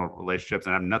of personal relationships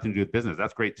and have nothing to do with business.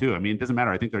 That's great too. I mean, it doesn't matter.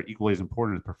 I think they're equally as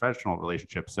important as professional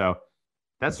relationships. So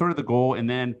that's sort of the goal. And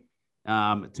then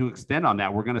to extend on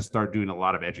that, we're going to start doing a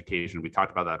lot of education. We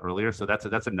talked about that earlier. So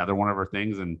that's another one of our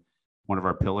things and one of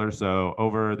our pillars. So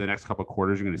over the next couple of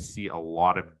quarters, you're going to see a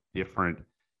lot of different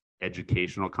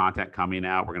educational content coming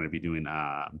out. We're going to be doing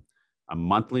a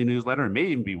monthly newsletter. It may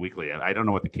even be weekly. I don't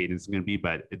know what the cadence is going to be,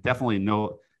 but it's definitely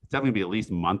be at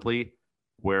least monthly,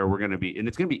 where we're going to be, and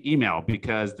it's going to be email,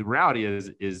 because the reality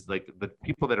is like the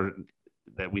people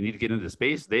that we need to get into the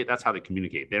space, that's how they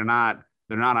communicate. They're not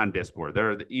on Discord.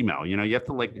 They're the email. You have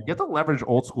to leverage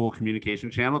old school communication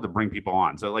channel to bring people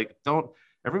on. So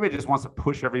everybody just wants to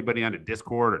push everybody onto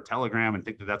Discord or Telegram and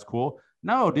think that that's cool.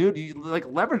 No, dude, you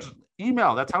leverage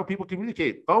email. That's how people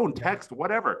communicate. Phone, text,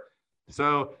 whatever.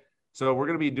 So we're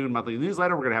going to be doing monthly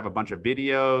newsletter. We're going to have a bunch of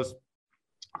videos.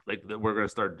 We're going to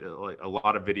start a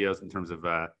lot of videos in terms of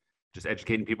just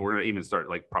educating people. We're going to even start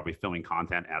probably filming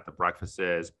content at the breakfasts.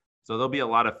 So there'll be a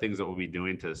lot of things that we'll be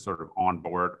doing to sort of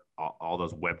onboard all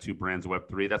those Web 2 brands, Web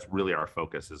 3. That's really our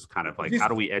focus, is kind of how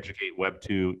do we educate Web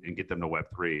 2 and get them to Web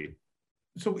 3.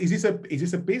 So is this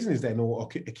a business then, or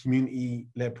a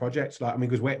community-led project?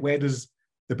 Because where does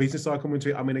the business side come into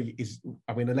it?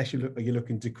 Unless you're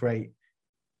looking to create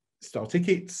sell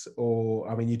tickets, or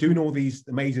I mean, you're doing all these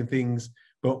amazing things,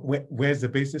 but where's the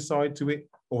business side to it,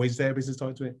 or is there a business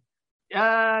side to it?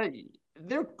 Uh,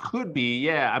 there could be,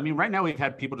 yeah. I mean, right now we've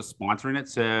had people just sponsoring it,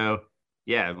 so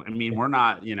yeah. I mean, we're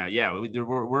not, yeah,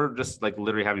 we're just like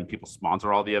literally having people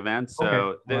sponsor all the events. Okay,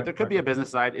 So right, there could right. be a business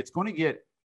side. It's going to get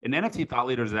an NFT Thought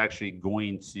Leader is actually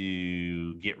going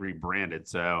to get rebranded.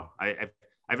 So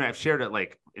I've shared it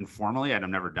like informally, and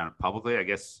I've never done it publicly. I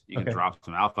guess you can drop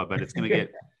some alpha, but it's going to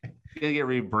get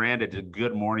rebranded to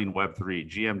Good Morning Web3,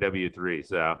 GMW3.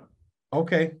 So.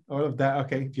 Okay, all of that.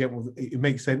 Okay, yeah, well, it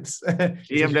makes sense.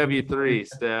 GMW3.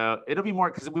 So it'll be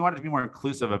more because we want it to be more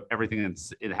inclusive of everything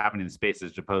that's happening in space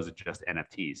as opposed to just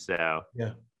NFTs. So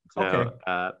yeah. Okay.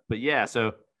 But yeah,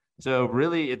 so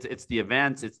really it's the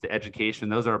events, it's the education.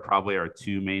 Those are probably our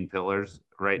two main pillars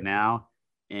right now.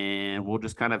 And we'll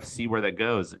just kind of see where that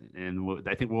goes. And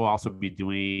I think we'll also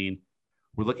be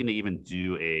we're looking to even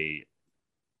do a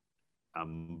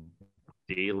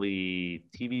daily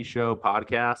TV show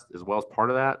podcast as well as part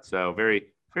of that. So very,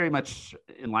 very much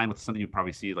in line with something you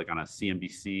probably see like on a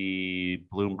CNBC,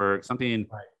 Bloomberg, something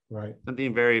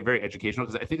very, very educational.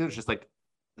 Because I think there's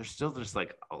still just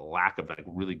like a lack of like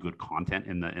really good content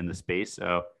in the space.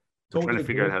 So we're trying to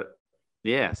figure out how.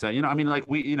 Yeah. So I mean, like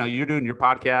you're doing your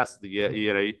podcast.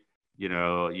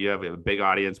 You have a big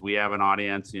audience. We have an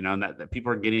audience. And that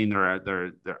people are getting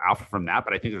their alpha from that.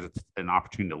 But I think there's an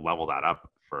opportunity to level that up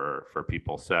for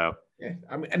people. So yeah,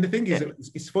 I mean, and the thing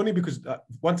is, it's funny because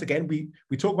once again, we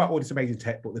talk about all this amazing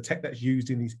tech, but the tech that's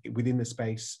used within the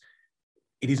space,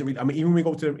 it isn't really. I mean, even when we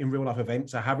go to in real life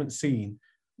events, I haven't seen.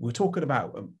 We're talking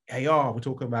about AR, we're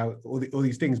talking about all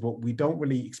these things, but we don't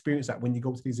really experience that when you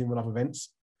go to these in real life events.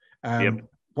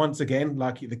 Once again,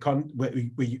 like when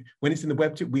it's in the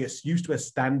web, we are used to a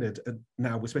standard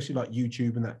now, especially like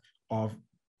YouTube and that of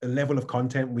a level of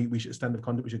content we should standard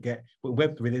content we should get. But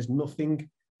Web3, there's nothing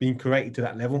being created to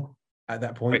that level at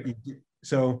that point. Right.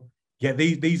 So yeah,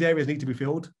 these areas need to be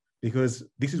filled because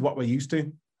this is what we're used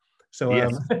to. So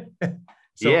yes.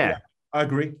 Yeah, I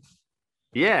agree.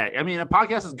 Yeah, I mean, a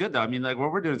podcast is good though. I mean, like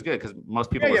what we're doing is good because most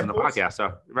people listen to podcasts.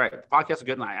 So right, podcasts are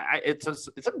good, and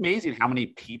it's amazing how many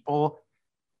people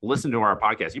listen to our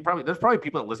podcast. There's probably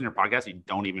people that listen to your podcast you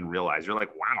don't even realize. You're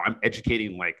like, wow, I'm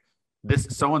educating like this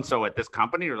so and so at this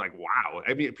company. You're like, wow.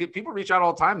 I mean, people reach out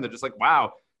all the time. They're just like,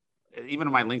 wow. Even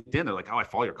on my LinkedIn, they're like, oh, I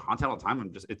follow your content all the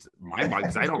time. It's mind-boggling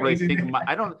because I don't really think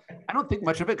I don't think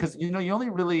much of it because you only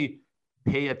really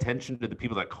pay attention to the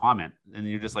people that comment, and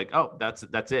you're just like, oh, that's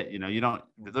it. You don't.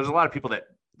 There's a lot of people that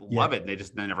love it, and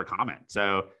they never comment.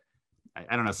 So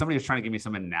I don't know. Somebody was trying to give me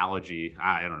some analogy.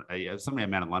 I don't know. Somebody I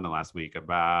met in London last week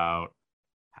about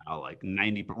how like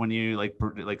 90 when you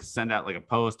like send out like a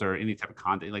post or any type of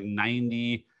content, like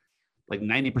 90%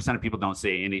 of people don't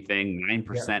say anything,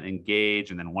 9%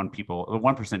 engage, and then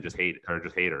 1% just hate or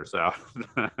just haters. So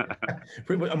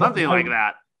something like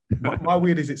that. My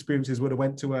weirdest experiences would have I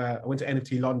went to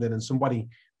NFT London and somebody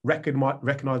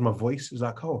recognized my voice. It was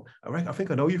like, oh, I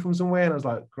think I know you from somewhere. And I was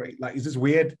like, great. Like, is this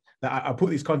weird that I put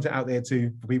this content out there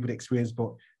for people to experience?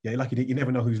 But yeah, like you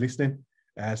never know who's listening.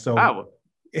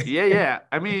 Yeah.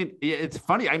 I mean, it's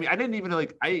funny. I mean, I didn't even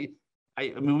like, I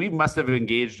mean, we must have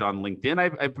engaged on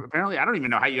LinkedIn. Apparently, I don't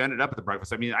even know how you ended up at the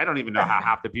breakfast. I mean, I don't even know how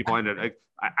half the people ended.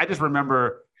 I just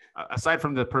remember, aside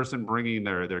from the person bringing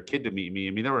their kid to meet me,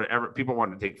 I mean, there were people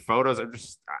wanted to take photos. I'm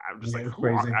just like,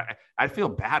 crazy. I feel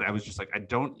bad. I was just like, I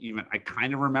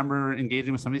kind of remember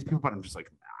engaging with some of these people, but I'm just like,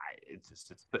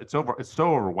 it's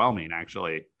so overwhelming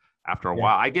actually. After a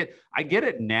while, I get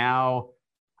it now.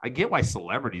 I get why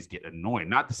celebrities get annoyed.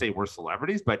 Not to say we're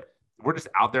celebrities, but we're just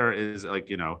out there as like,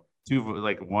 two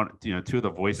of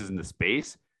the voices in the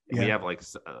space. And we have like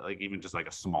even just like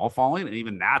a small following, and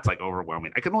even that's like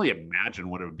overwhelming. I can only imagine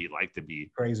what it would be like to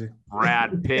be crazy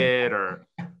Brad Pitt or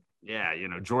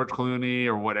George Clooney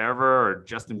or whatever, or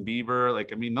Justin Bieber. Like,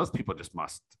 I mean, those people it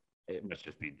must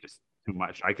just be just too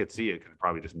much. I could see it could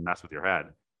probably just mess with your head.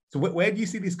 So where do you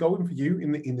see this going for you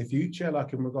in the future?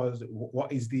 Like in regards to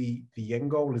what is the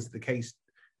end goal? Is the case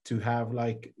to have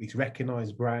like these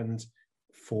recognized brands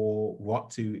for what,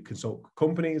 to consult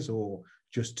companies, or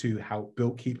just to help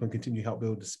keep and continue to help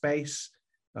build the space?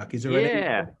 Like, is there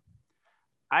anything?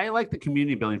 I like the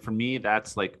community building. For me,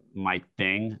 that's like my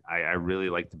thing. I really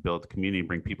like to build community and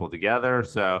bring people together.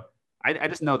 So I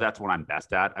just know that's what I'm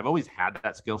best at. I've always had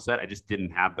that skill set. I just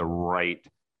didn't have the right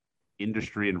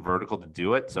industry and vertical to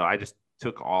do it. So I just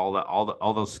took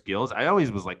all those skills. I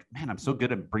always was like, man, I'm so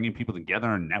good at bringing people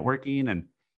together and networking and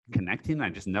connecting. I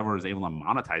just never was able to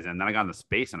monetize it. And then I got into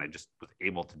space and I just was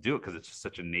able to do it because it's just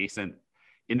such a nascent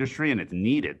industry and it's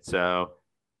needed. So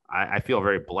I feel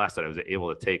very blessed that I was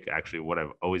able to take actually what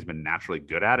I've always been naturally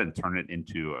good at and turn it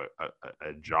into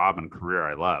a job and career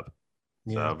I love.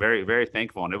 Yeah. So very, very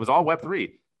thankful. And it was all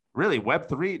Web3. Really,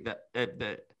 Web3,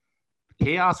 the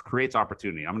chaos creates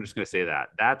opportunity. I'm just going to say that.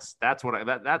 That's that's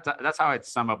how I'd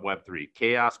sum up Web3.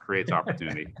 Chaos creates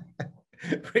opportunity.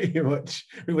 Pretty much.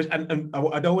 And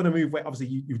I don't want to move away.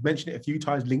 Obviously, you've mentioned it a few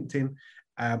times, LinkedIn.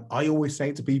 I always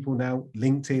say to people now,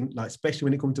 LinkedIn, like especially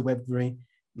when it comes to Web3,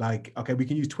 like, okay, we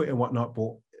can use Twitter and whatnot,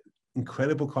 but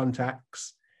incredible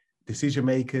contacts, decision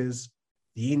makers,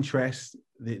 the interest,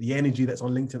 the energy that's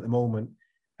on LinkedIn at the moment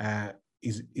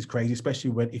is crazy,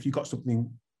 especially if you've got something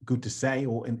good to say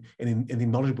or anything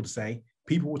knowledgeable to say.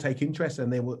 People will take interest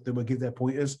and they will give their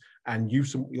pointers, and you're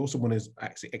someone who's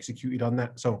actually executed on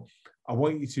that. So I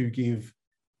want you to give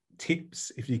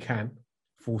tips, if you can,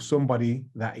 for somebody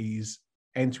that is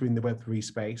entering the Web3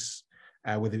 space,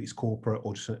 whether it's corporate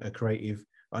or just a creative,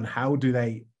 on how do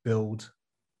they build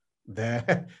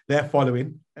their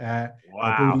following, Wow.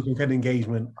 building some kind of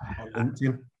engagement on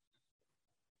LinkedIn.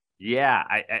 Yeah,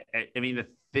 I mean, the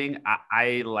thing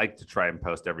I like to try and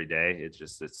post every day.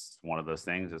 It's one of those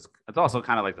things. It's also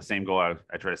kind of like the same goal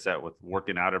I try to set with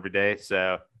working out every day.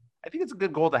 So I think it's a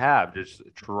good goal to have. Just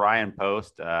try and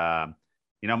post. My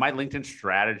LinkedIn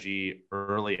strategy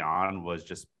early on was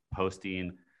just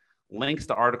posting links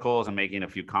to articles and making a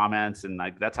few comments, and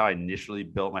like that's how I initially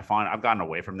built my following. I've gotten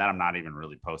away from that. I'm not even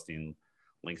really posting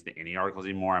links to any articles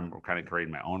anymore. I'm kind of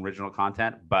creating my own original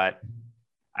content, but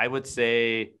I would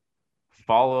say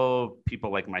follow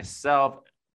people like myself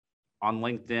on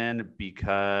LinkedIn,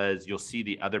 because you'll see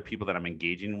the other people that I'm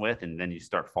engaging with, and then you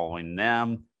start following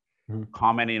them,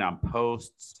 commenting on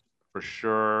posts for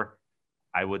sure.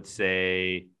 I would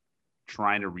say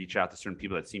trying to reach out to certain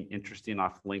people that seem interesting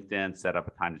off LinkedIn, set up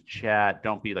a time to chat.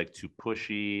 Don't be like too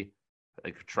pushy.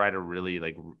 Like try to really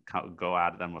like go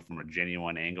at them from a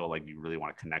genuine angle. Like you really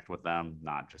want to connect with them,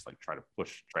 not just like try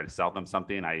to sell them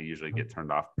something. I usually get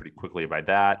turned off pretty quickly by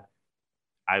that.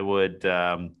 I would,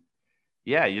 I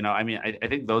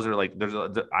think those are like,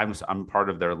 I'm part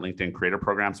of their LinkedIn creator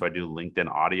program. So I do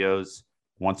LinkedIn audios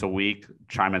once a week,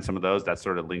 chime in some of those. That's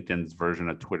sort of LinkedIn's version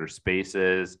of Twitter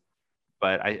Spaces.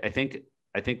 But I think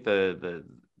the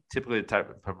typically the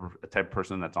type of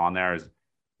person that's on there is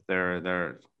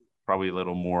they're probably a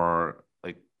little more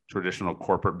like traditional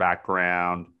corporate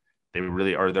background.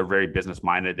 They're very business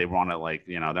minded. They want to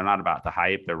they're not about the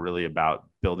hype. They're really about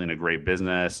building a great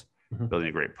business, building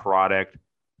a great product.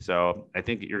 So I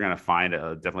think you're going to find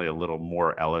definitely a little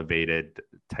more elevated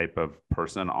type of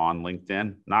person on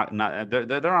LinkedIn.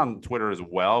 They're on Twitter as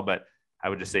well, but I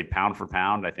would just say pound for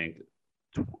pound, I think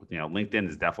LinkedIn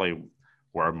is definitely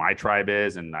where my tribe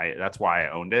is, and that's why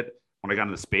I owned it when I got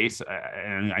into the space.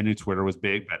 I knew Twitter was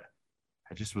big, but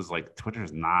I just was like, Twitter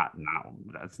is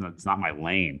it's not my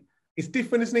lane. It's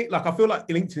different, isn't it? Like I feel like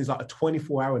LinkedIn is like a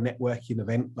 24-hour networking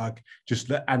event. Like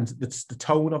and the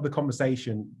tone of the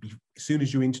conversation. As soon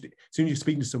as you're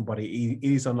speaking to somebody, it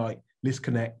is on like, let's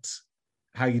connect.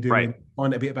 How you doing? Right.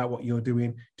 Find a bit about what you're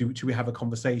doing. Should we have a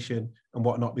conversation and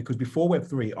whatnot? Because before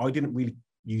Web3, I didn't really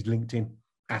use LinkedIn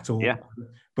at all. Yeah.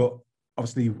 But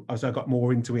obviously, as I got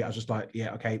more into it, I was just like,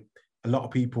 yeah, okay, a lot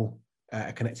of people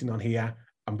are connecting on here.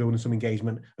 I'm building some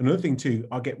engagement. Another thing too,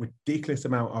 I get ridiculous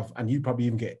amount of, and you probably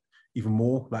even get even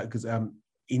more, like, because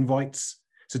invites.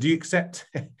 So do you accept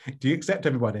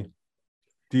everybody?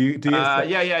 Do you accept?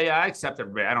 Yeah, I accept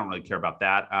everybody. I don't really care about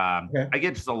that. Okay. I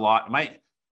get just a lot.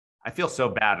 I feel so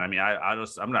bad. I mean, I'm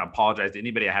going to apologize to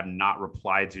anybody I have not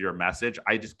replied to your message.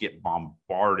 I just get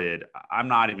bombarded. I'm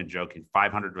not even joking.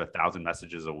 500 to 1,000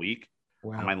 messages a week.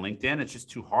 Wow. On my LinkedIn. It's just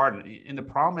too hard. And the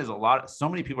problem is so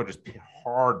many people are just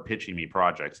hard pitching me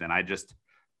projects. And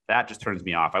that just turns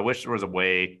me off. I wish there was a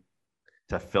way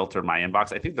to filter my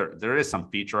inbox. I think there is some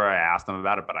feature. I asked them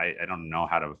about it, but I don't know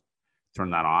how to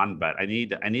turn that on. But I need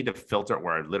to filter it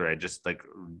where I literally just like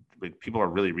people are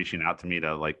really reaching out to me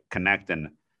to like connect and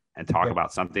talk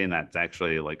about something that's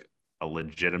actually like a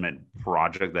legitimate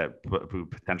project that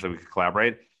potentially we could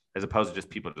collaborate, as opposed to just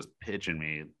people just pitching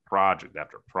me project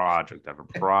after project after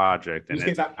project. And you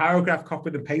get that paragraph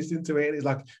copied and pasted into it. It's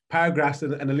like paragraphs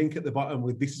and a link at the bottom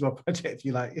with "this is my project."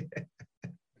 You like?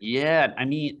 Yeah, I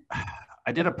mean,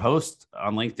 I did a post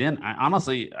on LinkedIn.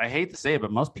 I hate to say it,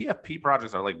 but most PFP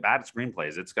projects are like bad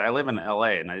screenplays. I live in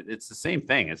LA, and it's the same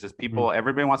thing. It's just people.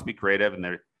 Everybody wants to be creative, and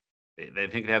they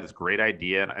think they have this great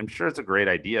idea, and I'm sure it's a great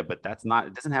idea, but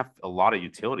it doesn't have a lot of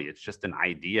utility. It's just an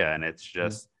idea, and it's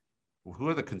just who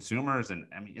are the consumers? And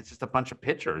I mean, it's just a bunch of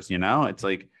pictures, it's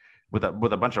like with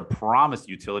a bunch of promised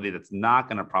utility that's not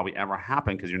going to probably ever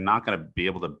happen, because you're not going to be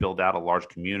able to build out a large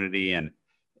community.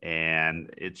 And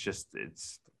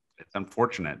it's it's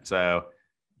unfortunate. So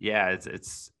yeah,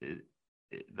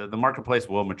 the marketplace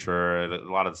will mature. A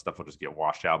lot of the stuff will just get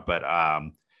washed out. But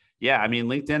yeah, I mean,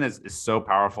 LinkedIn is so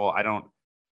powerful. I don't,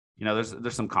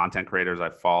 there's some content creators I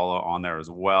follow on there as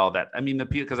well that, I mean,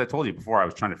 because I told you before, I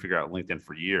was trying to figure out LinkedIn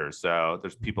for years. So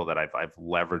there's people that I've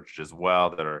leveraged as well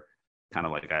that are kind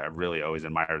of like, I really always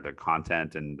admired their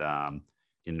content. And,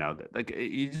 like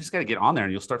you just got to get on there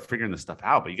and you'll start figuring this stuff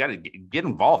out, but you got to get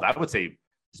involved. I would say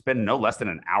spend no less than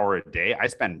an hour a day.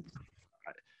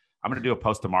 I'm going to do a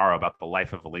post tomorrow about the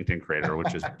life of a LinkedIn creator,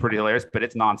 which is pretty hilarious, but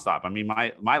it's nonstop. I mean,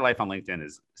 my life on LinkedIn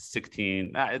is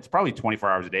it's probably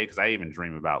 24 hours a day, because I even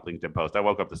dream about LinkedIn posts. I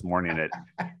woke up this morning at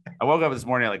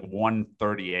like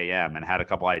 1:30 a.m. and had a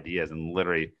couple ideas and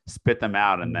literally spit them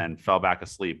out and then fell back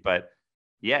asleep. But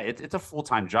yeah, it's a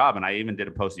full-time job. And I even did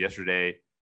a post yesterday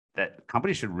that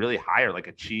companies should really hire like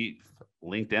a chief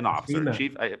LinkedIn officer.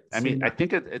 I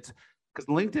think it's because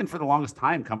LinkedIn, for the longest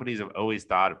time, companies have always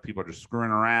thought people are just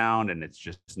screwing around and it's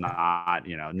just not,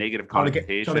 negative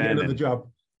connotation. Trying to get another job.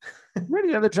 Ready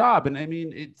to have a job. And I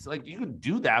mean, it's like you can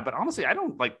do that, but honestly, I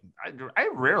don't like, I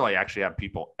rarely actually have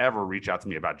people ever reach out to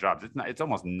me about jobs. It's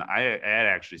almost, I'd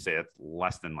actually say it's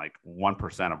less than like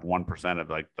 1% of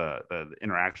like the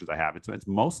interactions I have. It's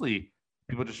mostly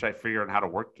people just try to figure out how to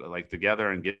work like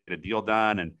together and get a deal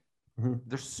done. And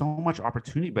there's so much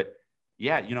opportunity, but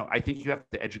yeah, I think you have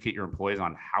to educate your employees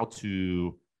on how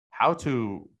to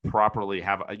properly you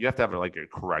have to have like a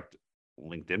correct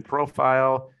LinkedIn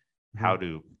profile, how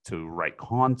to write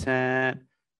content.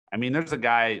 I mean, there's a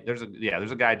guy,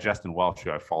 Justin Welch, who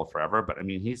I followed forever, but I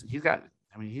mean, he's got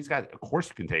a course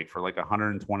you can take for like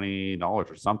 $120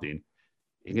 or something.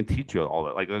 He can teach you all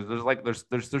that. Like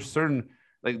there's certain,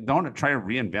 like, don't try to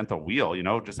reinvent the wheel,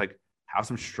 just like have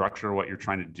some structure what you're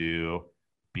trying to do,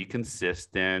 be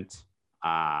consistent.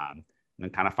 And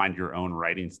then kind of find your own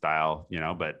writing style,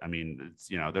 but I mean, it's,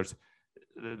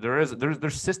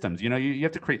 there's systems, you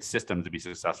have to create systems to be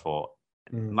successful,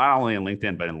 not only in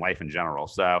LinkedIn, but in life in general.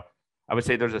 So I would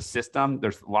say there's a system.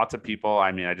 There's lots of people.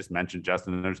 I mean, I just mentioned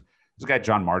Justin. There's this guy,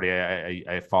 John Marty,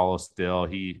 I follow still.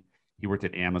 He worked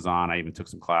at Amazon. I even took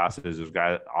some classes. There's a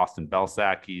guy, Austin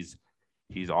Belsack.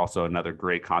 He's also another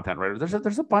great content writer.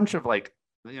 There's a bunch of like,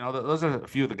 those are a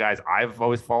few of the guys I've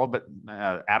always followed, but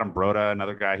Adam Broda,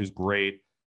 another guy who's great.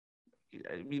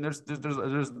 I mean, there's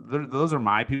those are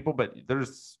my people, but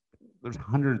there's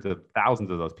hundreds of thousands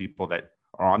of those people that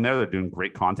are on there. They're doing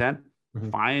great content.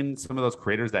 Find some of those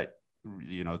creators that,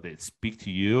 they speak to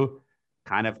you,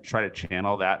 kind of try to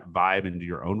channel that vibe into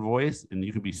your own voice, and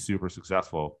you can be super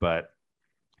successful. But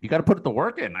you got to put the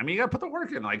work in. I mean, you got to put the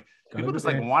work in. Like people just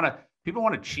like people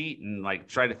want to cheat and like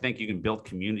try to think you can build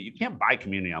community. You can't buy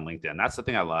community on LinkedIn. That's the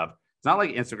thing I love. It's not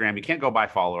like Instagram. You can't go buy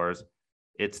followers.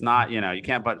 It's not, you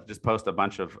can't but just post a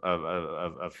bunch of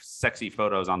sexy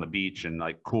photos on the beach and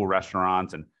like cool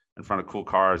restaurants and in front of cool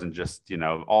cars and just,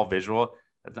 all visual.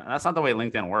 That's not the way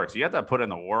LinkedIn works. You have to put in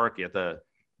the work. You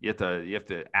have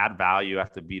to add value. You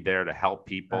have to be there to help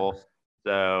people.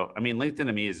 So, I mean, LinkedIn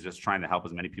to me is just trying to help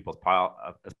as many people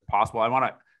as possible.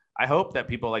 I hope that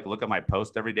people like look at my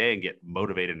post every day and get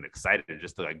motivated and excited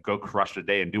just to like go crush the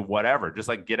day and do whatever. Just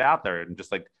like get out there and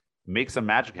just like make some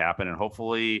magic happen. And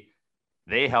hopefully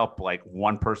they help like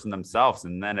one person themselves.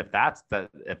 And then if that's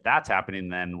happening,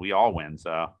 then we all win.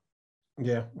 So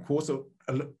yeah, of course. So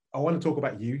I want to talk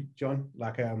about you, John,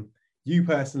 like you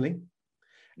personally.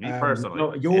 Me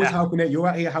personally. You're always helping it. You're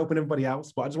out here helping everybody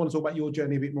else. But I just want to talk about your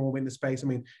journey a bit more in the space. I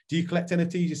mean, do you collect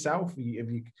NFTs yourself? I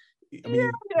mean,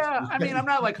 I'm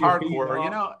not like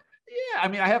hardcore, Yeah, I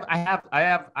mean, I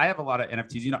have a lot of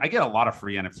NFTs. I get a lot of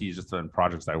free NFTs just in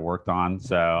projects I worked on.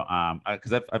 So,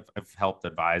 because I've helped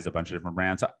advise a bunch of different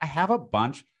brands. So I have a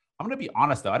bunch. I'm gonna be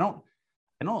honest though. I don't.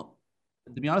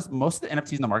 To be honest, most of the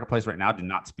NFTs in the marketplace right now do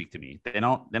not speak to me. They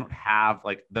don't have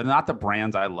like, they're not the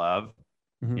brands I love.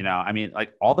 I mean,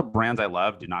 like all the brands I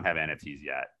love do not have NFTs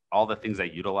yet. All the things I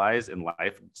utilize in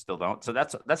life still don't. So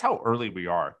that's how early we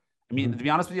are. I mean, to be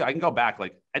honest with you, I can go back.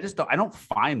 Like, I don't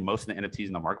find most of the NFTs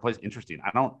in the marketplace interesting.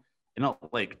 I don't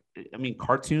like, I mean,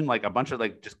 cartoon, like a bunch of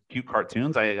like just cute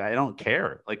cartoons. I don't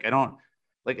care. Like, I don't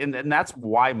like, and that's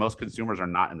why most consumers are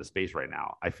not in the space right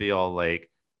now. I feel like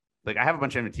I have a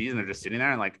bunch of NFTs and they're just sitting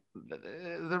there and like,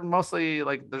 they're mostly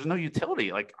like, there's no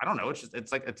utility. Like, I don't know.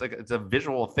 It's a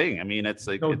visual thing. I mean, it's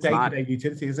like, no it's not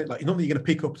utility, is it? Like, not that you're going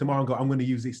to pick up tomorrow and go, I'm going to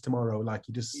use this tomorrow. Like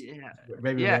you just,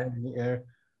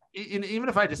 even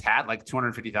if I just had like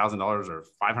 $250,000 or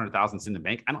 $500,000 in the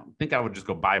bank, I don't think I would just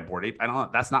go buy a Bored Ape.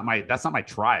 That's not my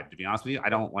tribe, to be honest with you.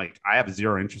 I have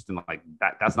zero interest in like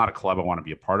that. That's not a club I want to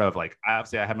be a part of. Like, I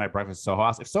had my breakfast at Soho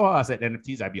House. If Soho House had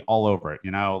NFTs, I'd be all over it,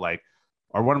 like,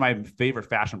 or one of my favorite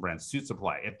fashion brands, Suit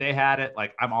Supply. If they had it,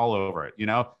 like I'm all over it,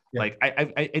 Yeah. like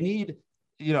I need,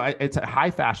 it's a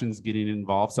high fashion's getting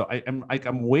involved. So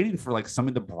I'm waiting for like some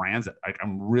of the brands that like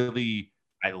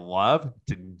I love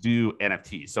to do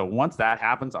NFT. So once that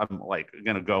happens, I'm like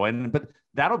gonna go in, but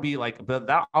that'll be like,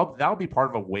 that'll be part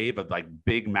of a wave of like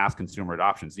big mass consumer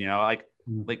adoptions. Like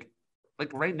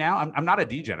right now, I'm not a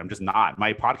DJ. I'm just not.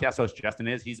 My podcast host Justin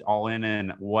he's all in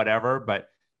and whatever. But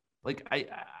like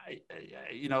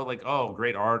like, oh,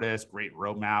 great artist, great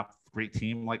roadmap, great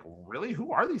team. Like, really,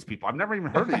 who are these people? I've never even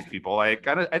heard of these people. Like,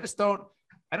 I just don't.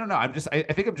 I don't know. I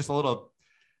think I'm just a little.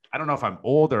 I don't know if I'm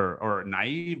old or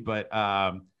naive, but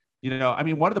I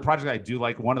mean, one of the projects I do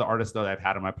like, one of the artists though that I've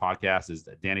had on my podcast is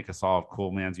Danny Casal of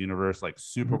Cool Man's Universe, like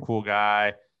super cool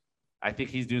guy. I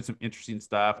think he's doing some interesting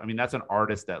stuff. I mean, that's an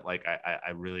artist that like I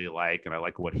really like, and I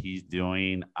like what he's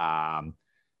doing.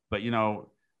 But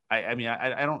I mean,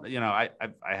 I don't, I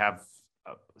have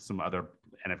some other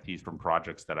NFTs from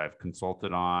projects that I've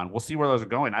consulted on. We'll see where those are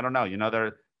going. I don't know.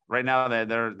 They're right now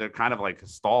they're kind of like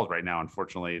stalled right now,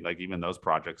 unfortunately. Like even those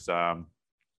projects. I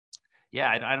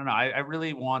don't know. I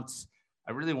really want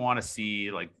to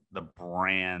see like the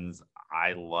brands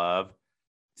I love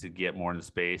to get more into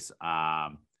space.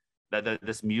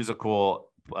 This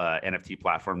musical NFT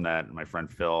platform that my friend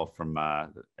Phil from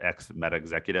ex Meta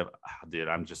Executive, dude,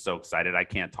 I'm just so excited. I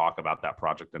can't talk about that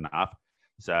project enough.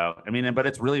 So, I mean, but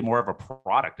it's really more of a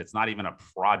product. It's not even a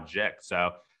project.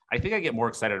 So I think I get more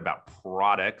excited about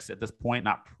products at this point,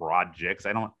 not projects.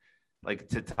 I don't like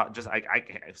to talk, just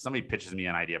if somebody pitches me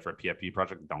an idea for a PFP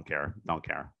project, don't care. Don't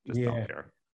care. Just don't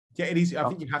care. Yeah, it is. I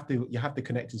think you have to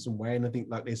connect in some way. And I think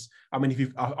like this, I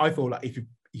mean, I feel like if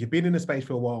you've been in the space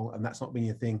for a while and that's not been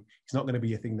your thing, it's not going to be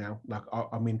your thing now. Like,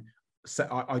 I mean,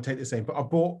 I take the same, but I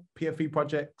bought PFP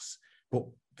projects, but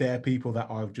they're people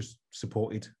that I've just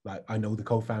supported. Like I know the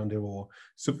co-founder or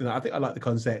something. I think I like the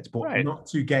concept, but not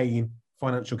to gain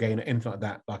financial gain or anything like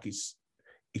that. Like it's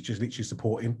just literally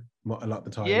supporting a lot of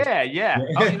the time. Yeah.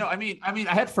 Oh, I mean,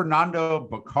 I had Fernando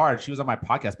Bacard. She was on my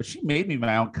podcast, but she made me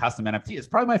my own custom NFT. It's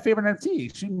probably my favorite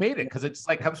NFT. She made it because it's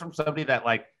like comes from somebody that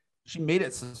like she made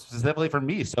it specifically for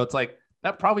me. So it's like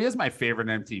that probably is my favorite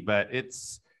NFT. But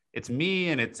it's me,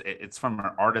 and it's from an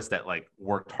artist that like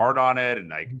worked hard on it, and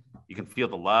like you can feel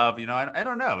the love. I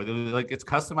don't know. Like it's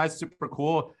customized, super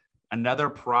cool. Another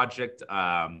project.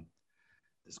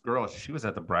 This girl, she was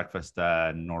at the breakfast,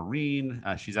 Noreen,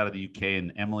 she's out of the UK,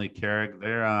 and Emily Carrick.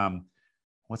 They're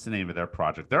what's the name of their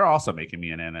project? They're also making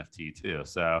me an NFT too.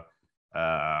 So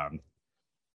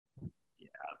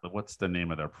but what's the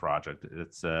name of their project?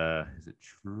 It's is it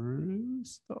True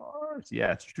Stars?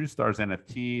 Yeah, it's True Stars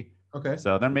NFT. Okay.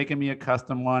 So they're making me a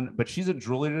custom one, but she's a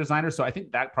jewelry designer. So I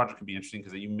think that project could be interesting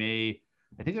because I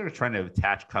think they're trying to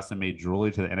attach custom made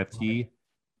jewelry to the NFT.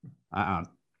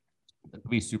 That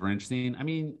could be super interesting. I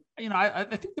mean, I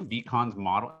think the VCon's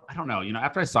model, I don't know,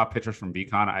 after I saw pictures from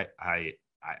VCon, I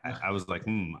was like,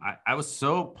 I was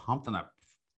so pumped on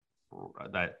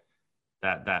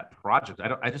that project. I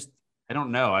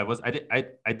don't know.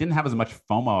 I didn't have as much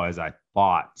FOMO as I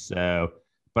thought. So,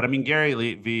 but I mean,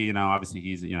 Gary Vee, obviously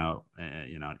he's,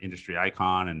 an industry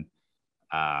icon,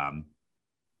 and,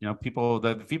 people,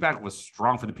 the feedback was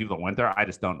strong for the people that went there. I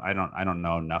don't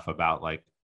know enough about like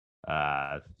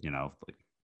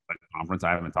conference. I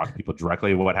haven't talked to people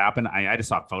directly what happened. I just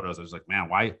saw photos. I was like, man,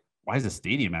 why is the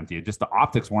stadium empty? Just the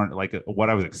optics weren't like what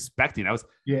I was expecting. I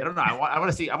don't know. I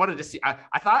wanted to see.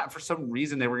 I thought for some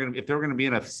reason if they were going to be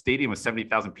in a stadium with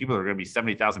 70,000 people, there were going to be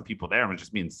 70,000 people there. It would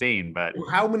just be insane. But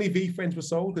how many VeeFriends were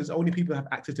sold? Because only people that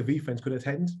have access to VeeFriends could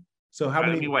attend. So how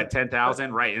many?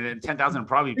 10,000, right? And then 10,000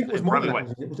 probably. It was more than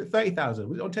that. Was it 30,000?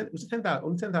 Was it 10,000?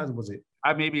 On 10,000 was it?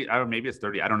 Maybe it's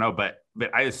 30. I don't know, but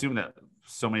I assume that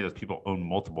so many of those people own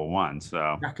multiple ones.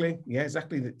 So exactly, yeah,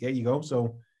 exactly. There you go.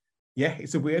 So yeah,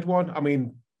 it's a weird one. I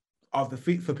mean, of the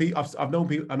for people, I know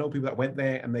people that went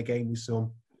there and they gave me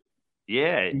some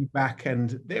feedback,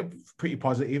 and they're pretty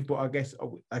positive. But I guess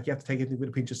like you have to take it with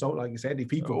a pinch of salt, like you said. If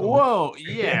people,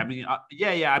 I mean,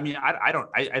 I mean, I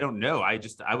don't know. I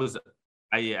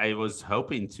was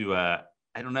hoping to.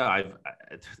 I don't know.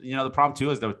 The problem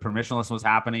too is that permissionless was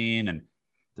happening, and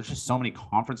there's just so many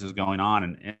conferences going on,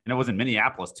 and it was in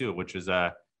Minneapolis too, which is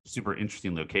a super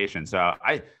interesting location. So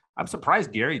I'm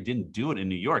surprised Gary didn't do it in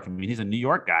New York. I mean, he's a New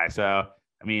York guy, so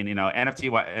I mean,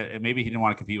 NFT. Maybe he didn't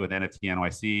want to compete with NFT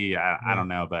NYC. I don't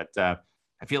know, but I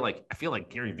feel like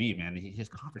Gary Vee, man, his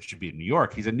conference should be in New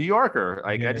York. He's a New Yorker.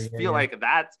 Like I just feel like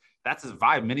that's his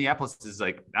vibe. Minneapolis is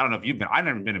like, I don't know if you've been. I've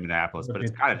never been to Minneapolis, but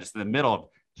it's kind of just in the middle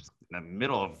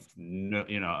of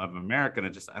America, and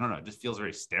it just, I don't know, it just feels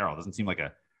very sterile. It doesn't seem like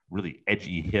a really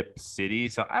edgy hip city.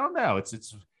 So I don't know. It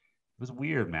was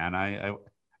weird, man.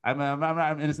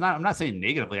 And it's not, I'm not saying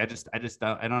negatively. I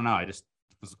don't know. I just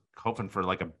was hoping for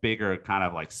like a bigger kind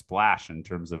of like splash in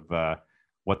terms of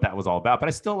what that was all about. But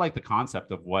I still like the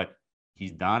concept of what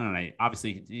he's done. And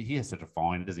obviously he has such a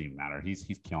following. It doesn't even matter. He's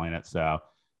killing it. So,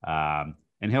 and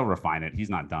he'll refine it. He's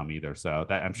not dumb either. So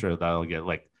that I'm sure that'll get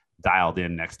like dialed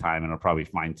in next time and it'll probably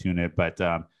fine tune it. But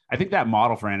I think that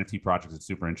model for NFT projects is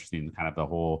super interesting. Kind of the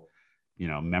whole,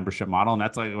 membership model. And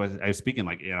that's like, I was speaking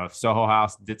like, if Soho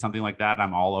House did something like that,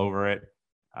 I'm all over it.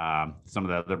 Some of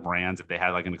the other brands, if they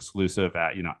had like an exclusive,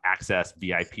 access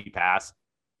VIP pass,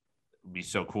 would be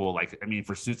so cool. Like, I mean,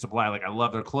 for Suitsupply, like I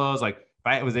love their clothes. Like if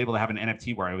I was able to have an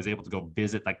NFT where I was able to go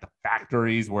visit like the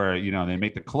factories where, they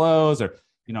make the clothes, or,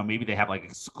 maybe they have like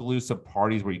exclusive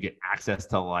parties where you get access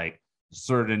to like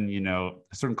certain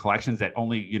collections that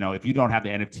only, if you don't have the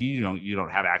NFT, you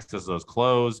don't have access to those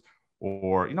clothes,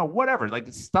 or whatever,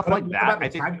 like stuff like that. I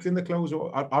think tags in the clothes,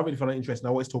 or I really find it interesting. I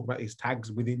always talk about these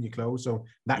tags within your clothes, so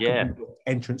that could be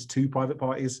entrance to private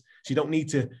parties. So you don't need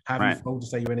to have your phone to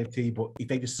say your NFT, but if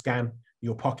they just scan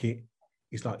your pocket,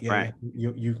 it's like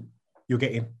you're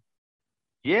getting.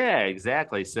 Yeah,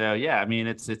 exactly. So yeah, I mean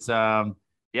it's there's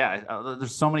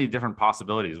so many different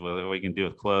possibilities what we can do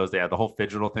with clothes. They have the whole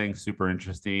phygital thing, super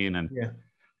interesting, and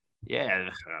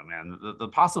man, the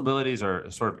possibilities are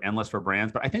sort of endless for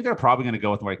brands. But I think they're probably going to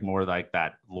go with like more like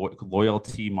that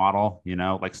loyalty model.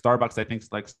 Like Starbucks, I think, is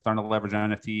like starting to leverage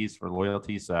NFTs for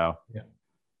loyalty. So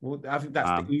well, I think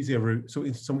that's the easier route. So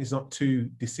it's something's not too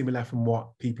dissimilar from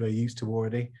what people are used to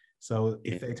already. So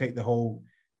if they take the whole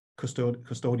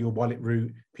custodial wallet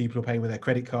route, people are paying with their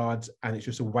credit cards, and it's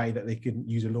just a way that they can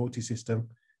use a loyalty system,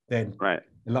 then a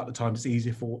lot of the time it's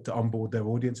easier to onboard their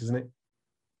audience, isn't it?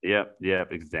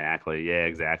 Yep, exactly. Yeah,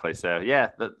 exactly. So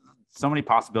so many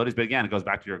possibilities. But again, it goes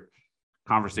back to your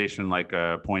conversation, like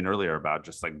a point earlier about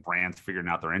just like brands figuring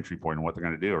out their entry point and what they're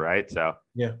going to do, right? So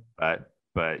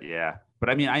but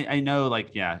I mean, I know,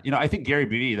 like, I think Gary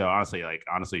Vee, though, honestly,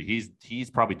 he's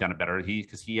probably done it better.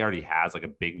 Because he already has like a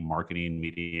big marketing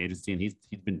media agency, and he's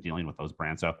been dealing with those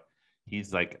brands. So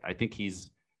he's like, I think he's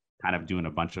kind of doing a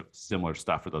bunch of similar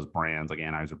stuff for those brands like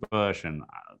Anheuser-Busch and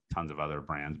tons of other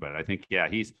brands. But I think, he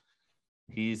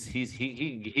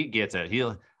gets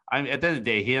it. At the end of the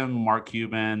day, him, Mark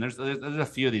Cuban, there's a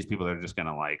few of these people that are just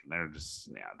gonna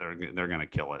they're gonna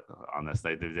kill it on this.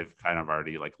 They've kind of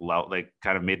already they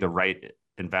kind of made the right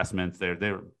investments.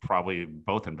 They're probably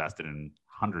both invested in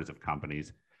hundreds of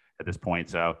companies at this point,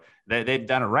 so they've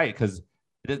done it right, because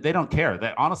they don't care.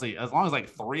 That honestly, as long as like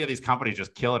 3 of these companies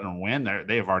just kill it and win,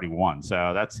 they've already won.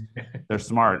 So they're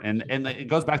smart, and it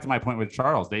goes back to my point with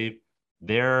Charles.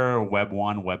 They're Web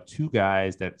 1, Web 2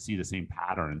 guys that see the same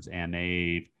patterns, and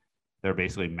they're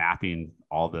basically mapping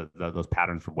all those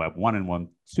patterns from Web 1 and Web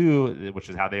 2, which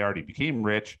is how they already became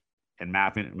rich, and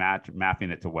mapping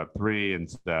it to Web 3. And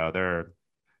so they're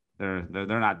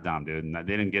not dumb, dude. And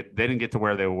they didn't get to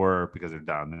where they were because they're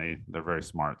dumb. They're very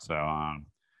smart. So I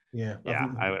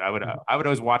would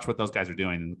always watch what those guys are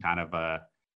doing and kind of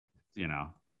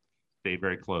stay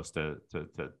very close to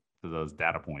those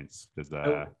data points, because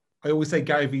I always say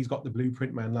Gary Vee's got the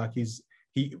blueprint, man. Like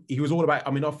he was all about.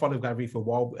 I mean, I've followed Gary Vee for a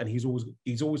while, and he's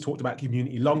always talked about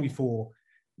community long before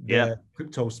the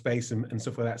crypto space and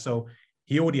stuff like that. So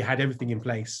he already had everything in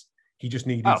place. He just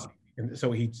needed, and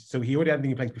so he already had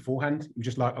everything in place beforehand. He was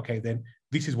just like, okay, then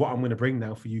this is what I'm going to bring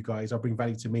now for you guys. I'll bring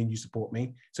value to me, and you support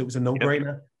me. So it was a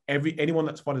no-brainer. Anyone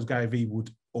that follows Gary Vee would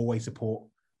always support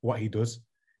what he does,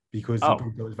 because he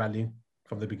brings those value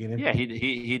from the beginning. Yeah,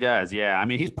 he does. Yeah, I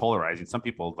mean, he's polarizing. Some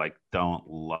people don't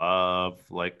love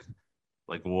like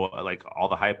all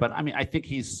the hype, but I mean, I think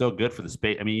he's so good for the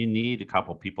space. I mean, you need a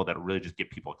couple people that really just get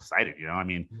people excited. I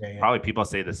mean, probably people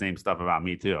say the same stuff about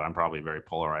me too. I'm probably very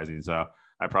polarizing, so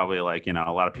I probably a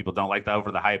lot of people don't like the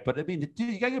over the hype. But I mean,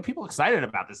 dude, you gotta get people excited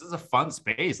about this. This is a fun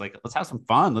space. Like, let's have some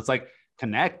fun. Let's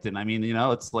connect. And I mean,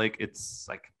 it's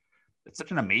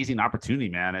such an amazing opportunity,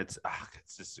 man. It's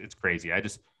crazy.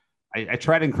 I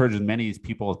try to encourage as many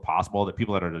people as possible, the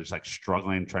people that are just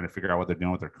struggling, trying to figure out what they're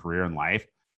doing with their career and life,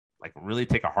 really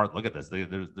take a hard look at this.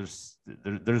 There's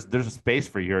a space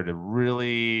for you here to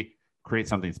really create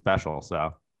something special.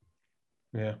 So,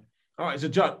 yeah. All right. So,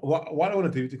 John, what I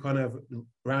want to do to kind of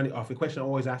round it off, the question I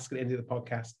always ask at the end of the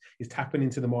podcast is tapping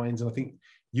into the minds. And I think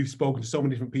you've spoken to so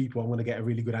many different people. I'm going to get a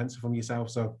really good answer from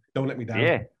yourself. So don't let me down.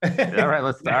 Yeah. All right.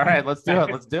 Let's do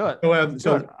it. Let's do it.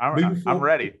 I'm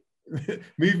ready.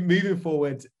 Moving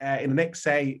forward in the next,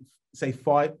 say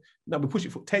 5, no, we push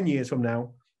it for 10 years from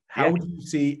now. How do you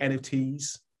see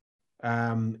NFTs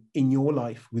in your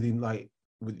life with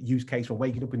use case from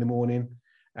waking up in the morning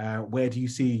Where do you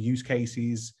see use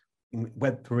cases in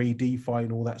Web3, DeFi,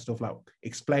 and all that stuff? Like,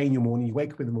 explain your morning. You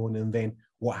wake up in the morning, and then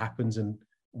what happens, and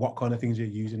what kind of things you're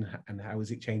using, and how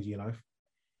is it changing your life?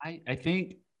 I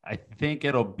think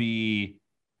it'll be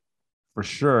for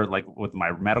sure, like with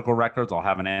my medical records, I'll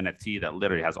have an NFT that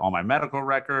literally has all my medical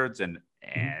records, and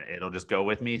it'll just go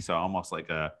with me. So almost like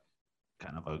a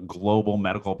kind of a global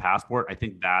medical passport. I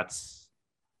think that's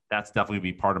definitely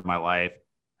be part of my life.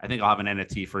 I think I'll have an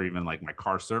NFT for even like my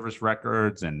car service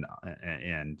records, and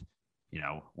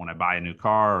when I buy a new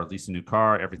car or lease a new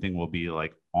car, everything will be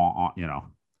like on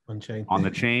On chain. On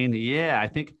the chain. Yeah, I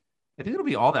think it'll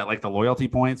be all that, like the loyalty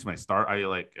points.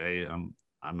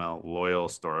 I'm a loyal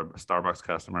Starbucks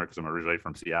customer because I'm originally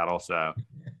from Seattle. So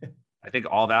I think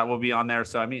all that will be on there.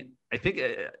 So, I mean, I think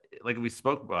like we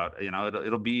spoke about,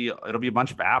 it'll be a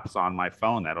bunch of apps on my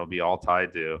phone that'll be all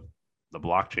tied to the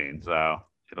blockchain. So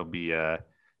it'll be, and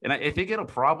I think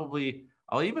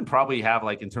I'll even probably have,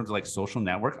 like, in terms of like social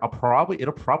network,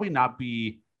 it'll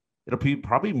be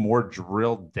probably more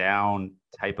drilled down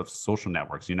type of social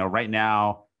networks. Right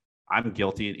now, I'm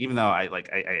guilty, even though I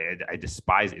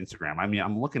despise Instagram. I mean,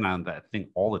 I'm looking on that thing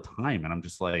all the time, and I'm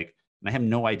just like, and I have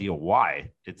no idea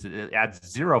why. It adds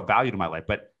zero value to my life.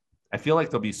 But I feel like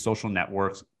there'll be social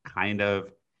networks,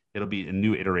 it'll be a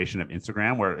new iteration of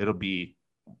Instagram where it'll be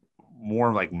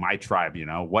more like my tribe,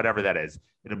 whatever that is.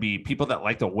 It'll be people that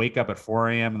like to wake up at 4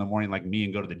 a.m. in the morning like me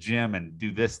and go to the gym and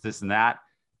do this, and that,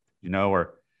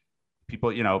 or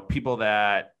people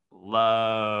that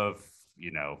love,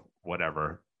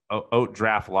 whatever, oat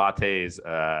draft lattes,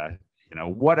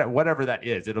 whatever that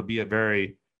is. It'll be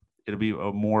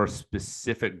a more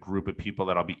specific group of people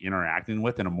that I'll be interacting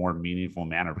with in a more meaningful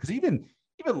manner. Because even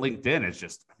LinkedIn is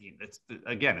just, I mean, there's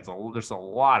a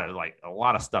lot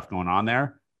of stuff going on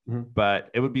there. Mm-hmm.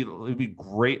 But it would be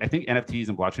great. I think NFTs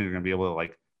and blockchain are going to be able to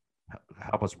like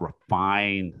help us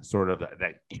refine sort of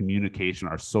that communication,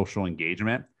 our social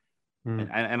engagement.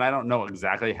 And I don't know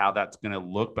exactly how that's going to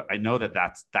look, but I know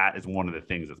that is one of the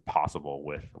things that's possible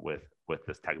with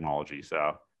this technology.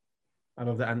 So I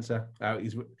love the answer.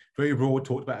 He's very broad,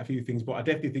 talked about a few things, but I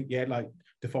definitely think, like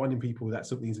defining people, that's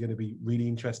something that's going to be really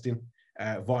interesting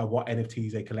via what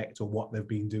NFTs they collect or what they've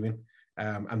been doing.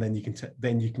 And then you can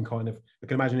kind of, I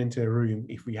can imagine into a room,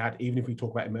 even if we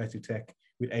talk about immersive tech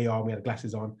with AR, we had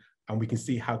glasses on, and we can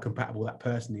see how compatible that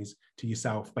person is to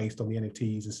yourself based on the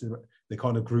NFTs and so the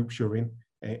kind of groups you're in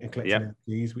and collecting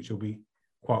NFTs, which will be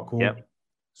quite cool. Yep.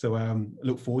 So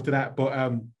look forward to that. But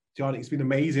John, it's been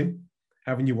amazing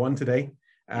having you on today.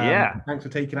 Thanks for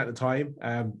taking out the time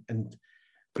and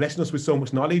blessing us with so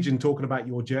much knowledge and talking about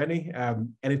your journey.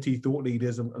 NFT thought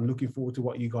leaders, I'm looking forward to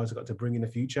what you guys have got to bring in the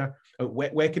future.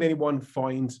 Where can anyone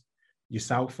find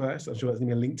yourself first? I'm sure that's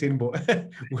going to be LinkedIn, but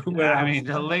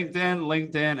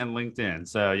LinkedIn.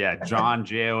 So John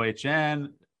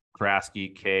John, Kraski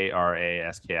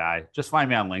Kraski. Just find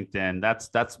me on LinkedIn.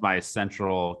 That's my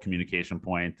central communication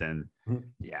point. And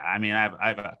I mean,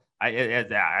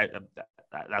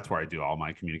 that's where I do all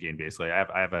my communicating. Basically, I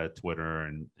have a Twitter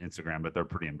and Instagram, but they're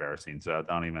pretty embarrassing. So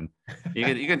don't even.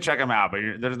 You can check them out, but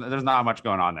there's not much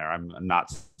going on there. I'm not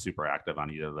super active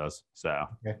on either of those. So.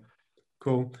 Okay.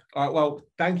 Cool. All right. Well,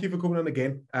 thank you for coming on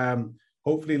again.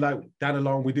 Hopefully, like down the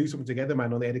line, we do something together,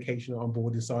 man, on the education on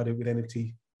board inside it with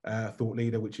NFT thought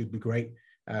leader, which would be great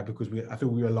because I feel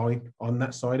we align on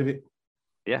that side of it.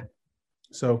 Yeah.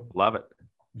 So love it.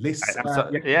 We've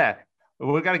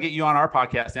got to get you on our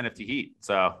podcast, NFT Heat.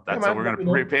 So that's we're going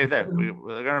to repay that. We're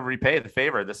going to repay the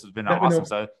favor. This has been awesome.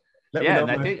 So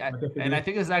I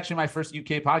think it's actually my first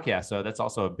UK podcast. So that's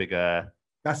also a big.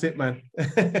 That's it, man.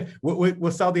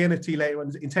 We'll sell the NFT later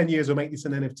on. In 10 years, we'll make this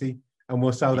an NFT and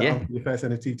we'll sell that on your first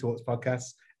NFT Talks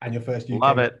podcast and your first UK.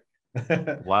 Love it.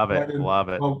 Love it. Love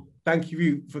it. Well, thank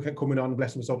you for coming on and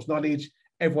blessing with so much knowledge.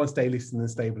 Everyone stay listening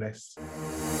and stay blessed.